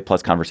of our Slate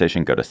Plus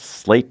conversation, go to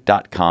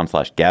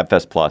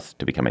slate.com/GabFest Plus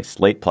to become a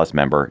Slate Plus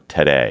member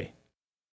today.